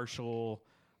Terrace Marshall,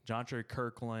 Jontre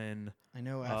Kirkland, I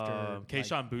know after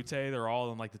Keyshawn Butte, they're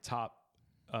all in like the top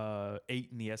 8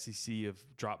 in the SEC of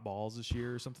drop balls this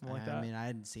year or something like that. I mean, I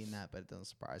hadn't seen that, but it doesn't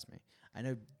surprise me. I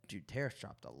know, dude, Terrace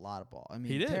dropped a lot of balls. I mean,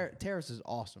 He did. Terrace is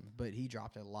awesome, but he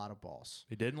dropped a lot of balls.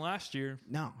 He didn't last year.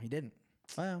 No, he didn't.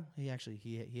 Well, he actually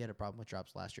he had a problem with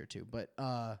drops last year too, but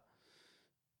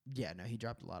yeah, no, he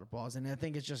dropped a lot of balls, and I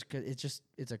think it's just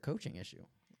it's a coaching issue.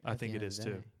 I at the think end it of is the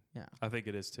too. day. Yeah, I think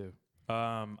it is too.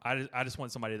 I just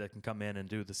want somebody that can come in and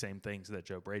do the same things that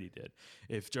Joe Brady did.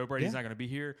 If Joe Brady's Yeah. not going to be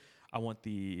here, I want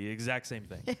the exact same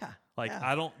thing. yeah, Like, yeah.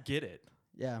 I don't get it.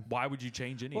 yeah. Why would you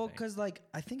change anything? Well, because like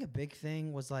I think a big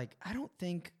thing was like I don't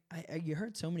think you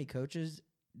heard so many coaches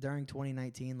during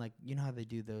 2019, like you know how they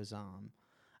do those I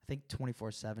think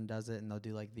 24/7 does it, and they'll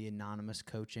do like the anonymous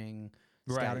coaching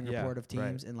Right, scouting yeah, report of right.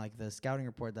 teams, and like the scouting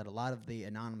report that a lot of the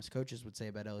anonymous coaches would say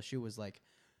about LSU was like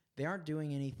they aren't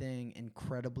doing anything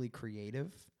incredibly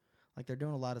creative, like they're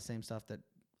doing a lot of same stuff that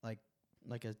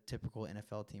like a typical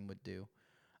NFL team would do,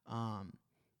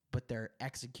 but they're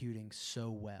executing so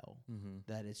well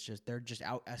that it's just they're just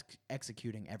out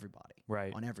executing everybody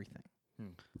Right. on everything.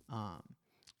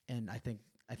 And I think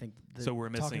So we're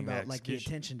missing talking the about like the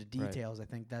execution. attention to Right. details. I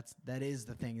think that is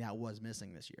the thing that was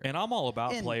missing this year. And I'm all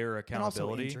about And- player and also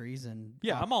accountability. injuries and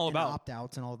Yeah, I'm all about- opt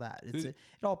outs and all that. It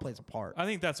all plays a part. I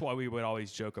think that's why we would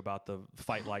always joke about the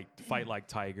fight like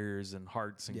tigers and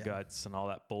hearts and Yeah. guts and all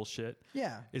that bullshit.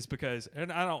 Yeah. Is because, and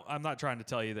I'm not trying to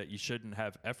tell you that you shouldn't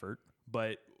have effort,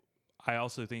 but I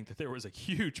also think that there was a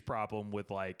huge problem with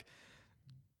like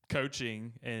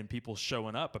coaching and people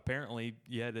showing up. Apparently,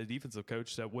 you had a defensive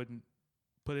coach that wouldn't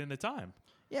put in the time.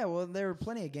 Yeah, well, there were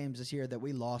plenty of games this year that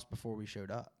we lost before we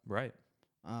showed up. Right.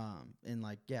 And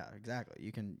like, yeah, exactly.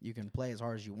 You can play as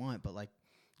hard as you want, but like,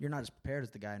 you're not as prepared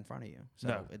as the guy in front of you, so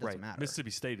no, it doesn't right. matter.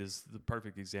 Mississippi State is the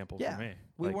perfect example yeah, for me.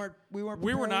 we Like, weren't we were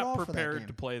prepared at all not for that prepared game,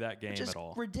 to play that game which is at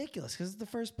all. ridiculous because it's the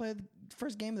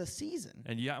first game of the season,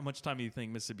 And how much time do you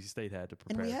think Mississippi State had to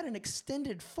prepare? and we had an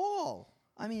extended fall.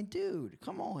 I mean, dude,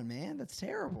 come on, man, that's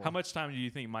terrible. How much time do you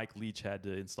think Mike Leach had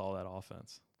to install that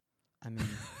offense? I mean,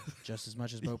 just as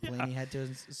much as Bo Pelini had to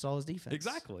install his defense.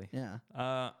 Exactly. Yeah.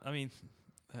 I mean,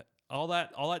 all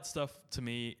that stuff to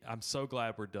me, I'm so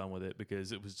glad we're done with it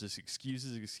because it was just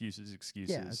excuses.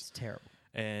 Yeah, it's terrible.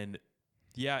 And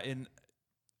yeah, and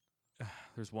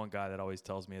there's one guy that always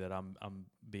tells me that I'm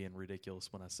being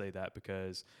ridiculous when I say that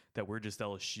because that we're just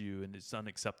LSU and it's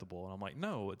unacceptable. And I'm like,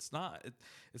 no, it's not.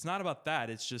 It's not about that.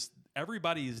 It's just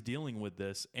everybody is dealing with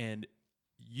this, and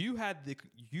you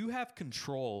have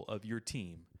control of your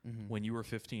team when you were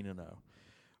 15-0.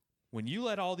 When you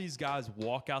let all these guys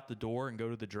walk out the door and go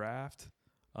to the draft,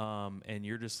 and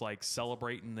you're just like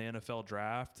celebrating the NFL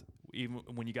draft, even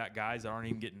when you got guys that aren't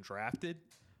even getting drafted,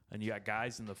 and you got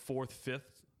guys in the 4th, 5th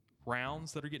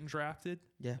rounds that are getting drafted,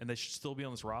 and they should still be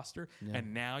on this roster.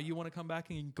 And now you want to come back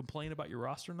and complain about your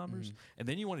roster numbers, and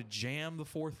then you want to jam the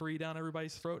 4-3 down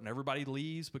everybody's throat, and everybody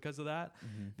leaves because of that.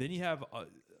 Then you have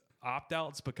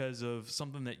opt-outs because of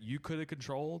something that you could have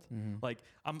controlled. Like,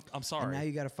 I'm sorry. And now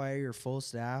you got to fire your full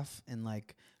staff, and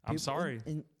like, I'm sorry.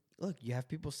 And look, you have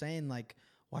people saying like,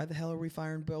 why the hell are we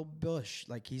firing Bill Bush?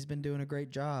 Like, he's been doing a great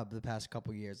job the past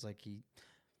couple years. Like, he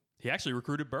actually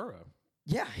recruited Burrow.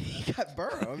 Yeah, he got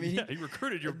Burrow. I mean, he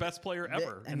recruited your best player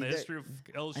ever in the history of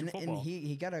LSU football. And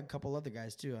he got a couple other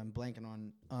guys too. I'm blanking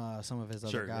on some of his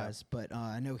other guys, but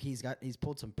I know he's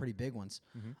pulled some pretty big ones.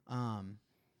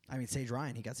 I mean, Sage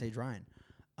Ryan. He got Sage Ryan.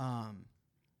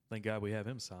 Thank God we have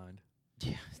him signed.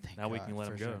 Yeah, now we can let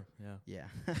him go. Yeah.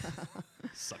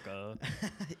 Sucker.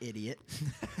 Idiot.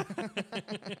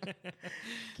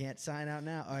 Can't sign out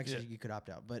now. Oh, actually, you could opt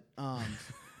out, but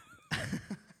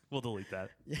we'll delete that.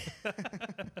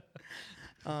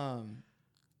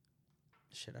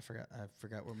 Shit, I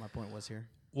forgot what my point was here.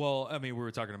 Well, I mean, we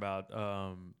were talking about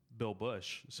Bill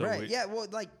Bush. So right. Yeah. Well,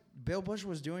 like Bill Bush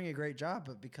was doing a great job,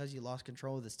 but because you lost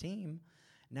control of this team,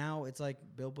 now it's like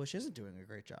Bill Bush isn't doing a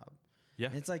great job. Yeah.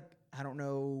 And it's like, I don't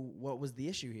know what was the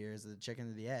issue here. Is the chicken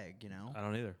or the egg? You know. I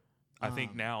don't either. I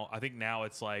think now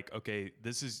it's like, okay,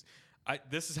 this is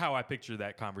how I picture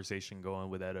that conversation going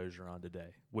with Ed Ogeron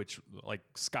today, which, like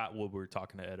Scott Woodward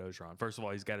talking to Ed Ogeron. First of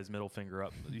all, he's got his middle finger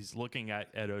up. He's looking at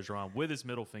Ed Ogeron with his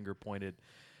middle finger pointed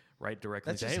right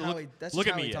directly. That's just hey, how look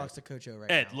at me, he Ed. talks to Coach O right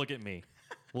now. Ed, look at me.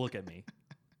 Look at me.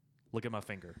 Look at my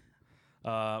finger.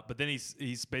 But then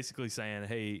he's basically saying,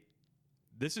 hey,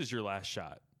 this is your last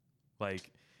shot.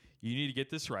 Like, you need to get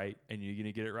this right, and you're going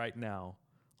to get it right now.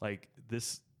 Like,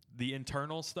 the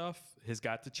internal stuff has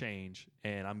got to change,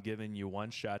 and I'm giving you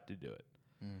one shot to do it.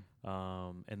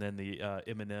 And then the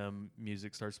Eminem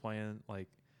music starts playing. Like,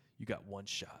 you got one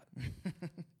shot.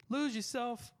 Lose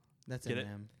yourself. That's Get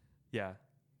Eminem. it? Yeah.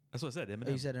 That's what I said, Eminem.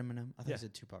 Oh, you said Eminem? I thought Yeah. you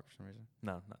said Tupac for some reason.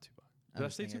 No, not Tupac. Did I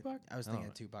say Tupac? I was don't thinking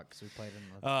know. of Tupac because we played in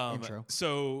the intro.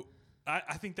 So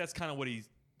I think that's kind of what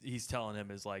he's telling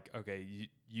him is like, okay,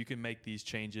 you can make these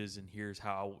changes, and here's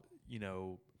how,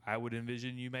 I would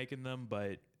envision you making them,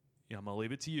 but I'm going to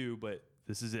leave it to you, but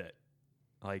this is it.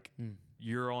 Like,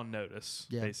 you're on notice,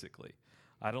 basically.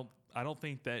 I don't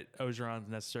think that Ogeron's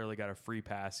necessarily got a free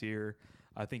pass here.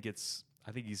 I think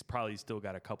he's probably still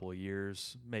got a couple of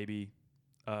years, maybe,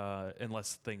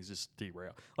 unless things just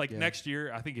derail. Like next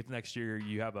year, I think if next year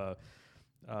you have a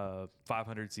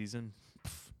 500 season,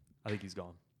 I think he's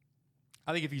gone.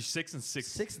 I think if you're 6-6,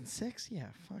 6-6, yeah,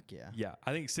 fuck yeah. Yeah,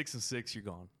 I think 6-6, you're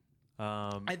gone.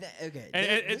 Okay, and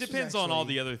it depends on all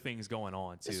the other things going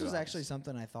on too. This was actually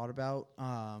something I thought about,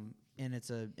 and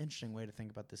it's an interesting way to think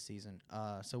about this season.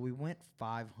 So we went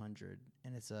 500,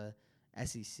 and it's a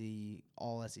SEC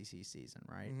all SEC season,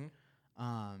 right?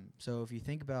 So if you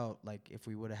think about like if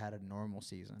we would have had a normal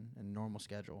season and normal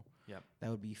schedule, that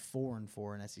would be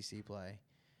 4-4 in SEC play,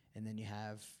 and then you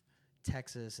have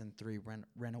Texas and 3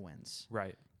 Rena wins.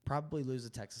 Right. Probably lose the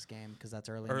Texas game because that's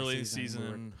early in the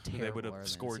season. They would have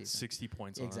scored 60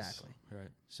 points on us. Right.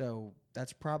 So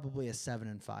that's probably a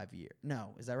 7-5 year.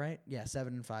 No, is that right? Yeah,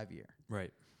 7-5 year.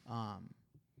 Right.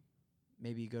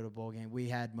 Maybe you go to a bowl game. We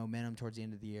had momentum towards the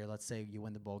end of the year. Let's say you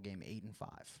win the bowl game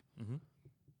 8-5.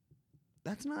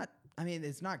 That's not. I mean,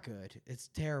 it's not good. It's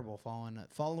terrible.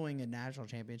 Following a national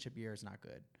championship year is not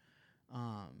good.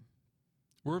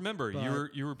 Well, remember,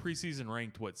 you were preseason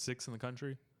ranked 6th in the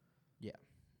country.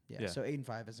 Yeah. So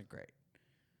 8-5 isn't great.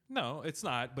 No, it's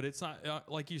not. But it's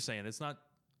not like you're saying. It's not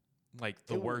like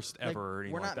the worst ever. Or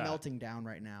anything we're not like that. melting down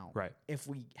right now. Right. If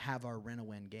we have our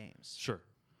win games. Sure.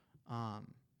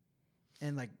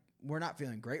 And like we're not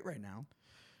feeling great right now.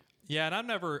 Yeah, and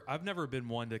I've never been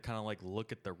one to kind of like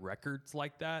look at the records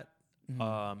like that.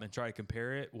 And try to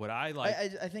compare it. What I like,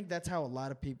 I think that's how a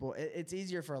lot of people. It's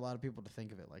easier for a lot of people to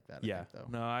think of it like that. Yeah, I think,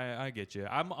 though. No, I get you.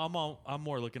 I'm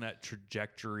more looking at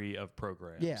trajectory of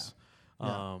programs. Yeah.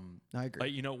 I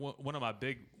agree. Like, one of my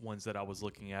big ones that I was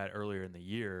looking at earlier in the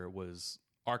year was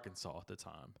Arkansas at the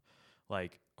time.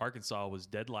 Like Arkansas was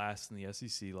dead last in the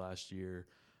SEC last year.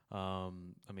 I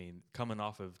mean, coming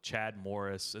off of Chad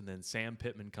Morris, and then Sam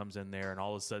Pittman comes in there, and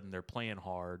all of a sudden they're playing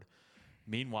hard.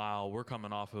 Meanwhile, we're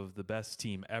coming off of the best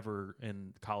team ever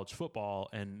in college football,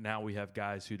 and now we have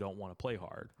guys who don't want to play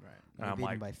hard. Right. And I'm beaten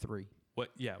like, by 3.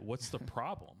 what's the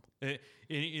problem?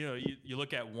 You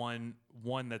look at one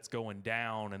that's going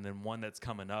down and then one that's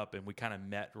coming up, and we kind of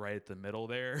met right at the middle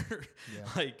there.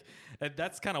 Like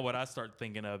that's kind of what I start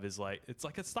thinking of is like, it's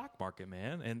like a stock market,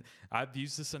 man. And I've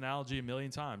used this analogy a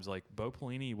million times. Like Bo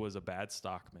Pelini was a bad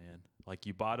stock, man. Like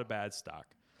you bought a bad stock,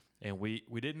 and we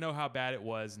didn't know how bad it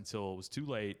was until it was too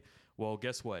late. Well,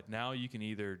 guess what? Now you can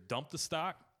either dump the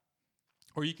stock,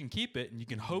 or you can keep it and you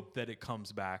can hope that it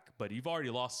comes back, but you've already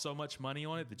lost so much money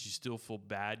on it that you still feel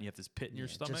bad and you have this pit in your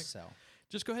stomach. Just sell.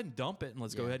 Just go ahead and dump it, and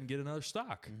let's go ahead and get another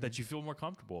stock that you feel more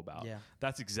comfortable about. Yeah.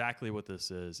 That's exactly what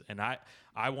this is. And I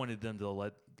wanted them to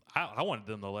let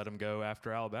him go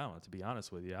after Alabama, to be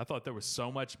honest with you. I thought there was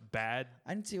so much bad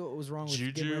I didn't see what was wrong with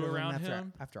juju getting rid of around him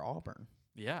him. after Auburn.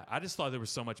 Yeah, I just thought there was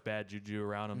so much bad juju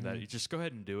around him that you just go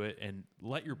ahead and do it and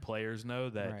let your players know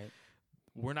that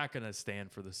we're not going to stand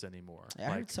for this anymore. I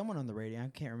heard someone on the radio, I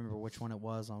can't remember which one it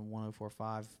was on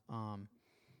 104.5,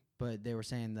 but they were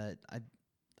saying that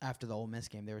after the Ole Miss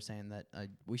game, they were saying that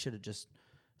we should have just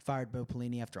fired Bo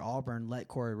Pelini after Auburn, let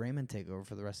Corey Raymond take over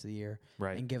for the rest of the year,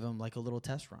 and give him like a little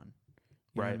test run.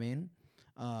 You know what I mean?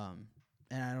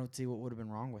 And I don't see what would have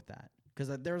been wrong with that.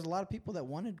 Because there was a lot of people that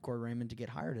wanted Corey Raymond to get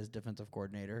hired as defensive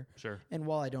coordinator. Sure. And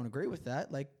while I don't agree with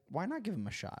that, like, why not give him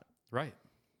a shot? Right.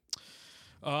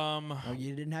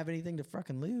 You didn't have anything to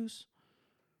fucking lose.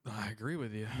 I agree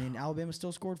with you. I mean, Alabama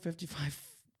still scored 55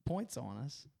 points on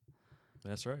us.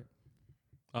 That's right.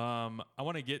 I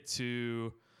want to get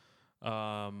to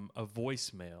a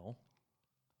voicemail.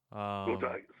 Go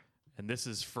Tigers. And this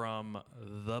is from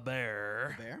the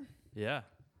Bear. The Bear? Yeah.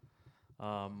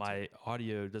 My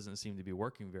audio doesn't seem to be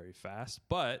working very fast,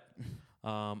 but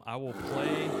I will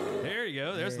play. There you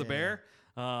go. There's the Bear.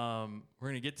 We're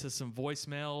going to get to some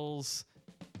voicemails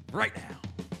right now.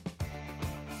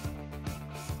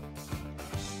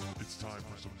 It's time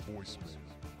for some voicemail.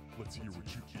 Let's hear what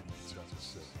you idiots have to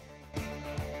say.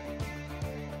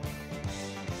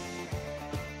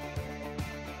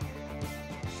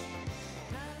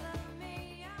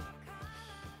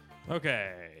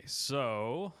 Okay,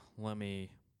 so let me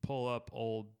pull up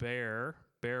old Bear.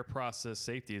 Bear Process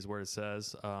Safety is where it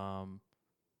says.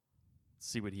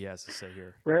 See what he has to say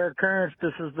here. Rare occurrence,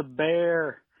 this is the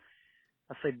Bear.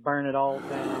 I say burn it all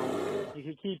down. You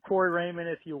can keep Corey Raymond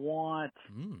if you want.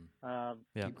 Yeah.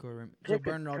 Keep Corey Raymond. So Pick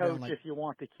burn it a all coach down like if you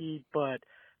want to keep, but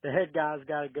the head guy's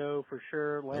got to go for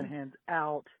sure. Lenhan's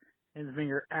out.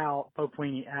 Ensminger out.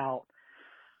 Popwini out.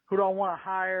 Who do I want to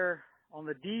hire on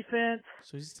the defense?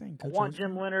 So he's saying I Coach want Oates?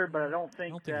 Jim Leonard, but I don't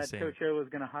think he's that saying- Coach O is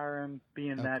going to hire him,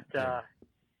 being Okay. that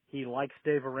he likes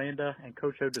Dave Aranda and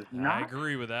Coach O does not. I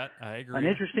agree with that. I agree. An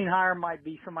interesting hire might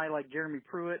be somebody like Jeremy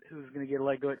Pruitt, who's going to get a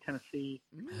leg go at Tennessee.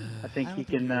 I think he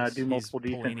can do multiple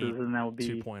He's Pelini defenses, and that would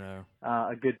be 2.0.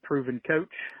 a good proven coach.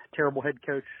 Terrible head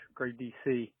coach, great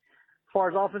DC. As far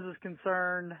as offense is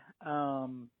concerned,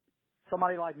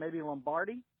 somebody like maybe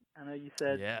Lombardi. I know you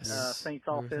said Yes. Saints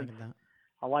We were offense. thinking that.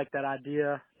 I like that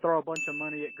idea. Throw a bunch of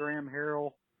money at Graham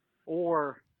Harrell,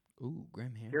 or Ooh,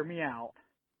 Graham Harrell. hear me out,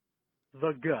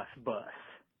 the Gus Bus.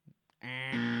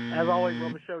 As always,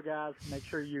 love the show, guys. Make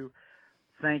sure you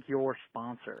thank your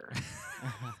sponsor.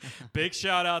 Big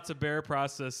shout out to Bear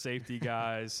Process Safety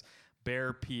guys,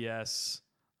 bearps.com.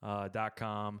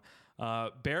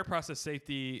 Bear Process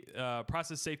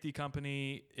Safety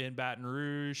company in Baton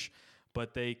Rouge,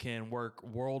 but they can work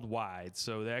worldwide.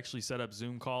 So they actually set up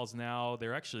Zoom calls now.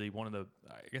 They're actually one of the,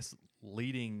 I guess,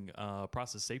 leading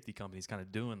process safety companies kind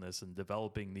of doing this and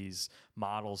developing these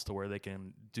models to where they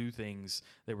can do things.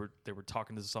 They were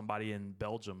talking to somebody in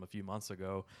Belgium a few months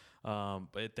ago,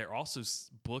 but they're also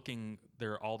booking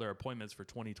all their appointments for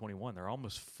 2021. They're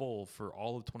almost full for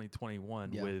all of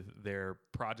 2021 with their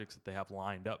projects that they have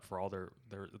lined up for all their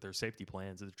safety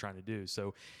plans that they're trying to do.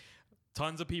 So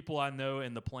tons of people I know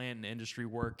in the plant and industry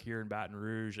work here in Baton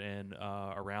Rouge and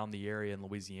around the area in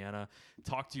Louisiana.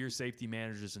 Talk to your safety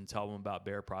managers and tell them about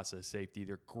Bear Process Safety.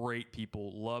 They're great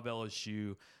people, love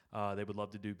LSU. They would love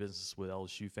to do business with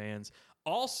LSU fans.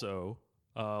 Also,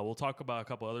 we'll talk about a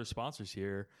couple other sponsors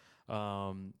here.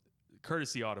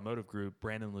 Courtesy Automotive Group,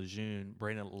 Brandon Lejeune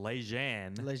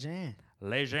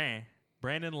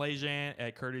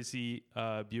at Courtesy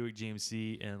Buick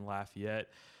GMC in Lafayette.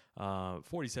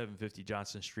 4750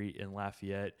 Johnson Street in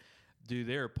Lafayette. Dude,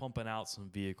 they're pumping out some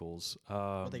vehicles.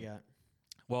 What they got?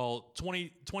 Well,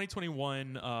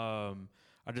 2021, I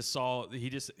just saw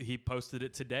he posted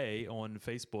it today on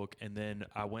Facebook, and then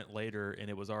I went later and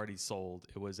it was already sold.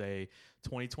 It was a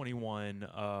 2021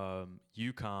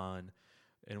 Yukon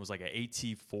and it was like an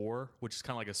AT4, which is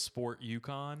kind of like a sport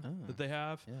Yukon that they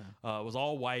have. Yeah. It was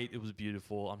all white. It was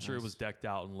beautiful. I'm sure it was decked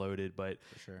out and loaded, but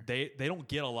sure. they don't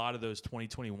get a lot of those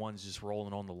 2021s just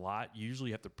rolling on the lot. You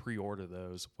usually have to pre-order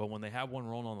those. But when they have one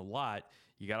rolling on the lot,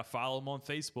 you got to follow him on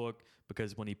Facebook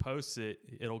because when he posts it,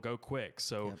 it'll go quick.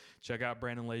 So check out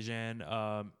Brandon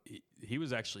Lejean. He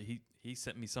was actually he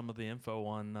sent me some of the info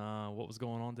on what was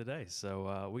going on today.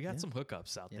 So we got some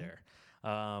hookups out there.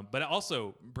 But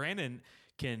also, Brandon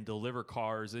can deliver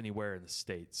cars anywhere in the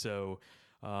state. So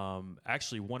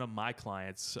actually, one of my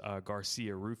clients,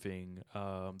 Garcia Roofing,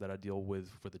 that I deal with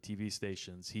for the TV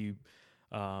stations, he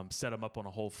set him up on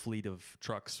a whole fleet of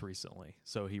trucks recently.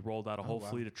 So he rolled out a whole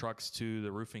fleet of trucks to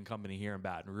the roofing company here in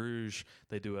Baton Rouge.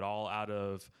 They do it all out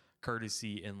of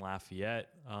Courtesy in Lafayette.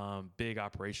 Big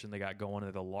operation they got going.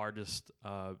 They're the largest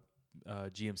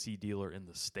GMC dealer in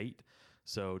the state.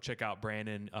 So check out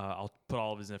Brandon. I'll put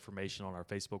all of his information on our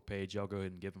Facebook page. Y'all go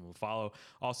ahead and give him a follow.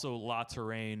 Also, La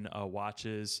Terrain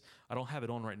watches. I don't have it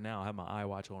on right now. I have my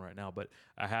iWatch on right now, but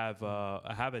I have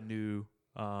a new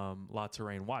La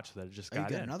Terrain watch that I just got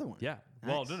you got in. another one? Yeah.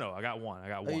 Nice. Well, no, I got one. I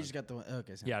got one. You just got the one.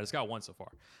 Okay. So. Yeah, I just got one so far.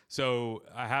 So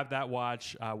I have that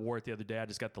watch. I wore it the other day. I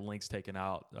just got the links taken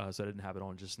out, so I didn't have it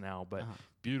on just now. But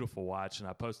beautiful watch, and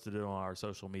I posted it on our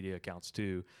social media accounts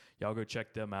too. Y'all go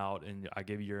check them out, and I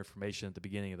gave you your information at the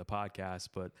beginning of the podcast.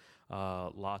 But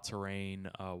La Terrain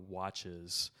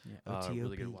watches,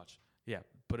 really good watch. Yeah,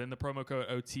 put in the promo code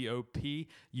OTOP.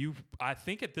 I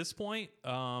think at this point,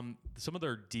 some of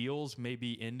their deals may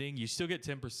be ending. You still get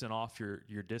 10% off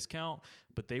your discount,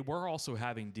 but they were also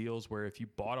having deals where if you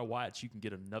bought a watch, you can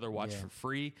get another watch for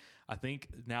free. I think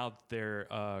now that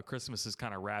their Christmas is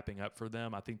kind of wrapping up for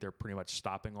them, I think they're pretty much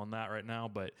stopping on that right now,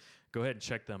 but go ahead and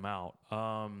check them out.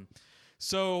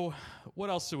 So what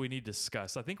else do we need to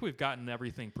discuss? I think we've gotten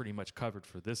everything pretty much covered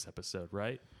for this episode,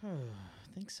 right?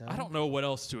 I think so. I don't know what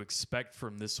else to expect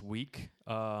from this week.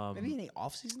 Maybe any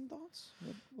off-season thoughts?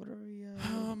 What are we?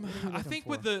 I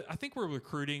think we're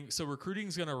recruiting. So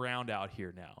recruiting's going to round out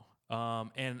here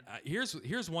now. And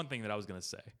here's one thing that I was going to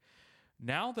say.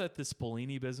 Now that this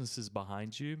Pelini business is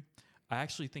behind you, I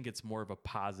actually think it's more of a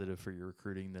positive for your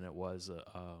recruiting than it was.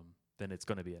 Then it's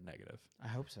going to be a negative. I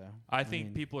hope so. I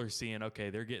think people are seeing, okay,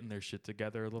 they're getting their shit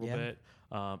together a little bit.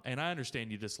 And I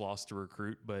understand you just lost a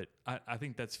recruit, but I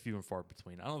think that's few and far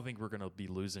between. I don't think we're going to be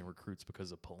losing recruits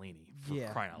because of Pelini for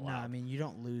crying out loud. No, I mean, you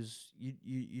don't lose.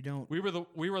 You don't. We were the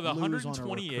lose 128th on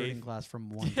a recruiting class from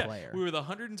one player. We were the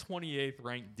 128th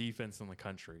ranked defense in the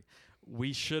country.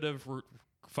 We should have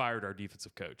fired our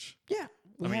defensive coach. Yeah.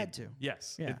 We had to.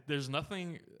 Yes. Yeah. There's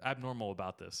nothing abnormal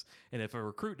about this. And if a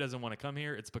recruit doesn't want to come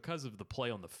here, it's because of the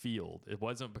play on the field. It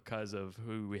wasn't because of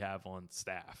who we have on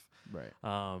staff. Right.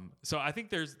 So I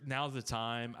think now's the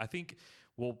time. I think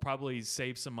we'll probably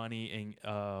save some money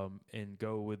and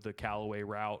go with the Callaway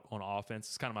route on offense.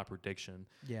 It's kind of my prediction.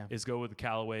 Yeah. Is go with the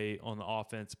Callaway on the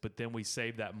offense, but then we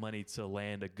save that money to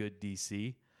land a good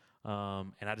DC.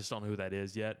 And I just don't know who that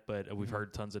is yet, but we've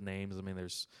heard tons of names. I mean,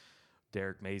 there's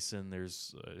Derek Mason,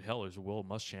 there's Will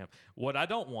Muschamp. What I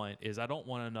don't want is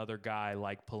another guy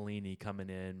like Pelini coming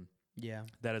in. Yeah.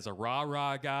 That is a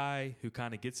rah-rah guy who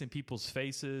kind of gets in people's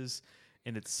faces,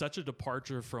 and it's such a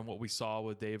departure from what we saw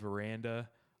with Dave Aranda.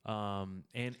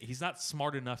 And he's not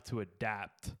smart enough to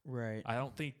adapt. Right. I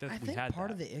don't think that I we think had part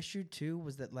that. of the issue too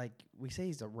was that, like, we say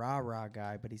he's a rah-rah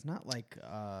guy, but he's not like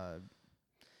I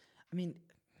mean,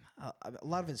 a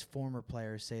lot of his former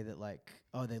players say that, like,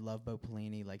 oh, they love Bo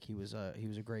Pelini, like he was a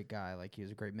great guy, like he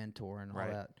was a great mentor and all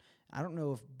that. I don't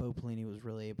know if Bo Pelini was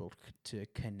really able to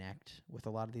connect with a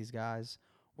lot of these guys,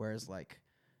 whereas like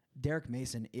Derek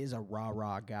Mason is a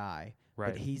rah-rah guy,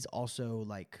 but he's also,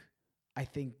 like, I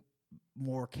think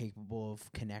more capable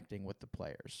of connecting with the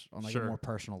players on like a more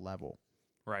personal level.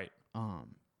 Right.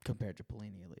 Compared to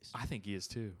Pelini, at least. I think he is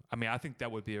too. I mean, I think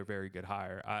that would be a very good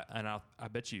hire. I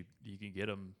bet you can get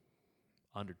him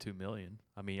under $2 million.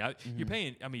 I mean, you're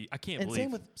paying. I mean, I can't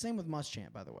believe. Same with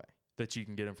Muschamp, by the way. That you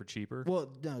can get him for cheaper. Well,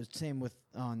 no, same with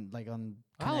on.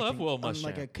 I love Will Muschamp. On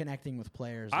like a connecting with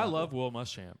players. I love Will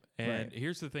Muschamp, and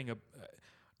here's the thing.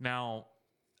 Now,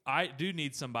 I do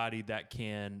need somebody that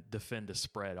can defend a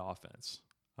spread offense.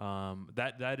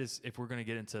 That is, if we're going to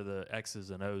get into the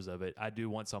X's and O's of it, I do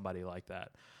want somebody like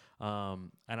that.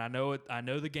 And I know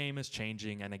the game is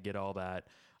changing, and I get all that.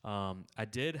 I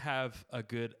did have a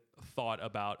good thought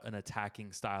about an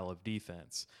attacking style of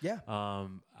defense. Yeah.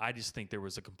 I just think there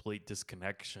was a complete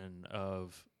disconnection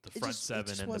of the front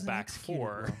seven and the wasn't back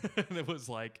four. well. And it was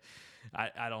like,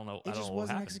 I don't know. It just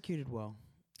wasn't executed well.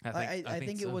 I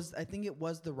think so. it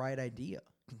was the right idea.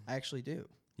 I actually do.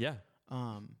 Yeah.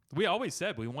 We always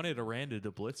said we wanted Aranda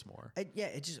to blitz more.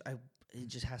 It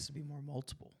just has to be more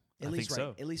multiple. I think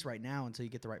so. At least right now, until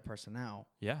you get the right personnel.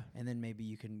 Yeah. And then maybe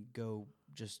you can go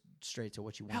just straight to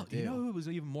what you want to do. You know who was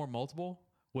even more multiple?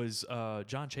 Was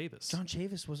John Chavis. John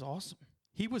Chavis was awesome.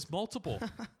 He was multiple.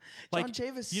 John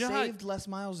Chavis saved Les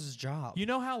Miles' job. You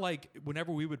know how, like,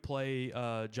 whenever we would play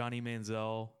Johnny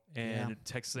Manziel and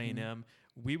Texas A&M,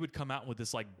 we would come out with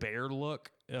this, like, bear look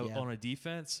on a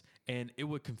defense, and it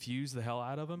would confuse the hell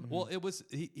out of him. Well, it was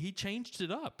he changed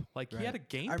it up. Like, he had a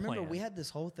game plan. I remember we had this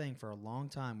whole thing for a long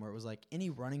time where it was like any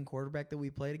running quarterback that we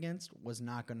played against was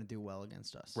not going to do well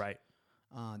against us. Right.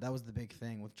 That was the big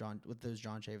thing with those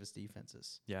John Chavis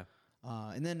defenses. Yeah.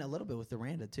 And then a little bit with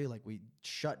Aranda too. Like we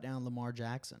shut down Lamar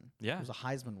Jackson. Yeah. He was a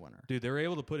Heisman winner. Dude, they were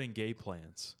able to put in game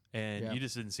plans, and you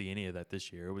just didn't see any of that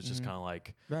this year. It was just kind of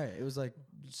like it was like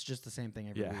it's just the same thing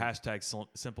every week. Hashtag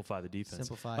simplify the defense.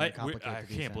 Simplify and complicate the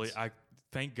defense. Can't believe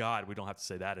thank God we don't have to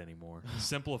say that anymore.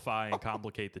 Simplify and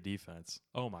complicate the defense.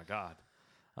 Oh my God.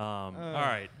 All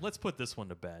right, let's put this one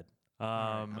to bed.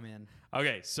 I'm in.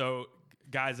 Okay, so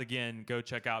guys, again, go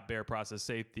check out Bear Process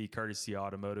Safety, Courtesy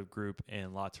Automotive Group,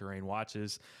 and La Terrain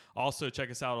Watches. Also,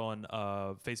 check us out on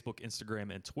Facebook,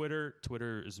 Instagram, and Twitter.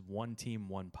 Twitter is One Team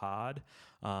One Pod.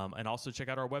 And also check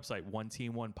out our website,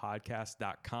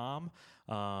 oneteamonepodcast.com.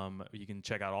 You can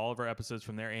check out all of our episodes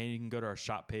from there, and you can go to our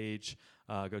shop page.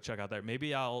 Go check out there.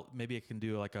 Maybe I can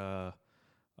do like a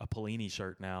Pelini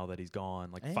shirt now that he's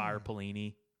gone, like Fire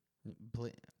Pelini.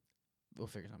 We'll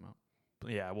figure something out.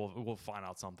 Yeah, we'll find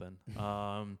out something.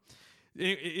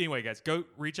 Anyway, guys, go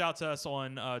reach out to us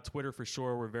on Twitter for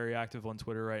sure. We're very active on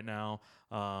Twitter right now.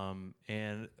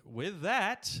 And with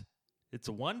that, it's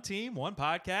a One Team, One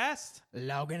Podcast.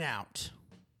 Logging out.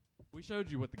 We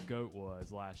showed you what the GOAT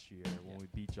was last year when we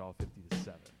beat y'all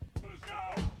 50-7. Let's go!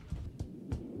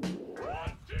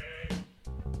 One team!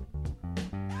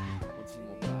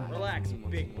 Relax,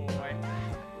 big boy.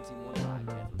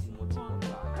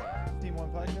 Team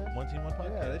One Podcast? One Team One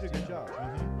Podcast? Yeah, they did a good job.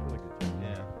 Really good job.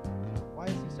 Yeah. Why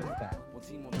is he so fat? One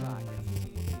Team One Podcast.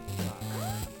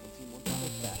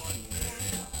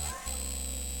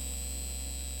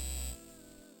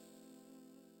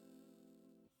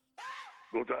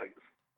 Go Tigers.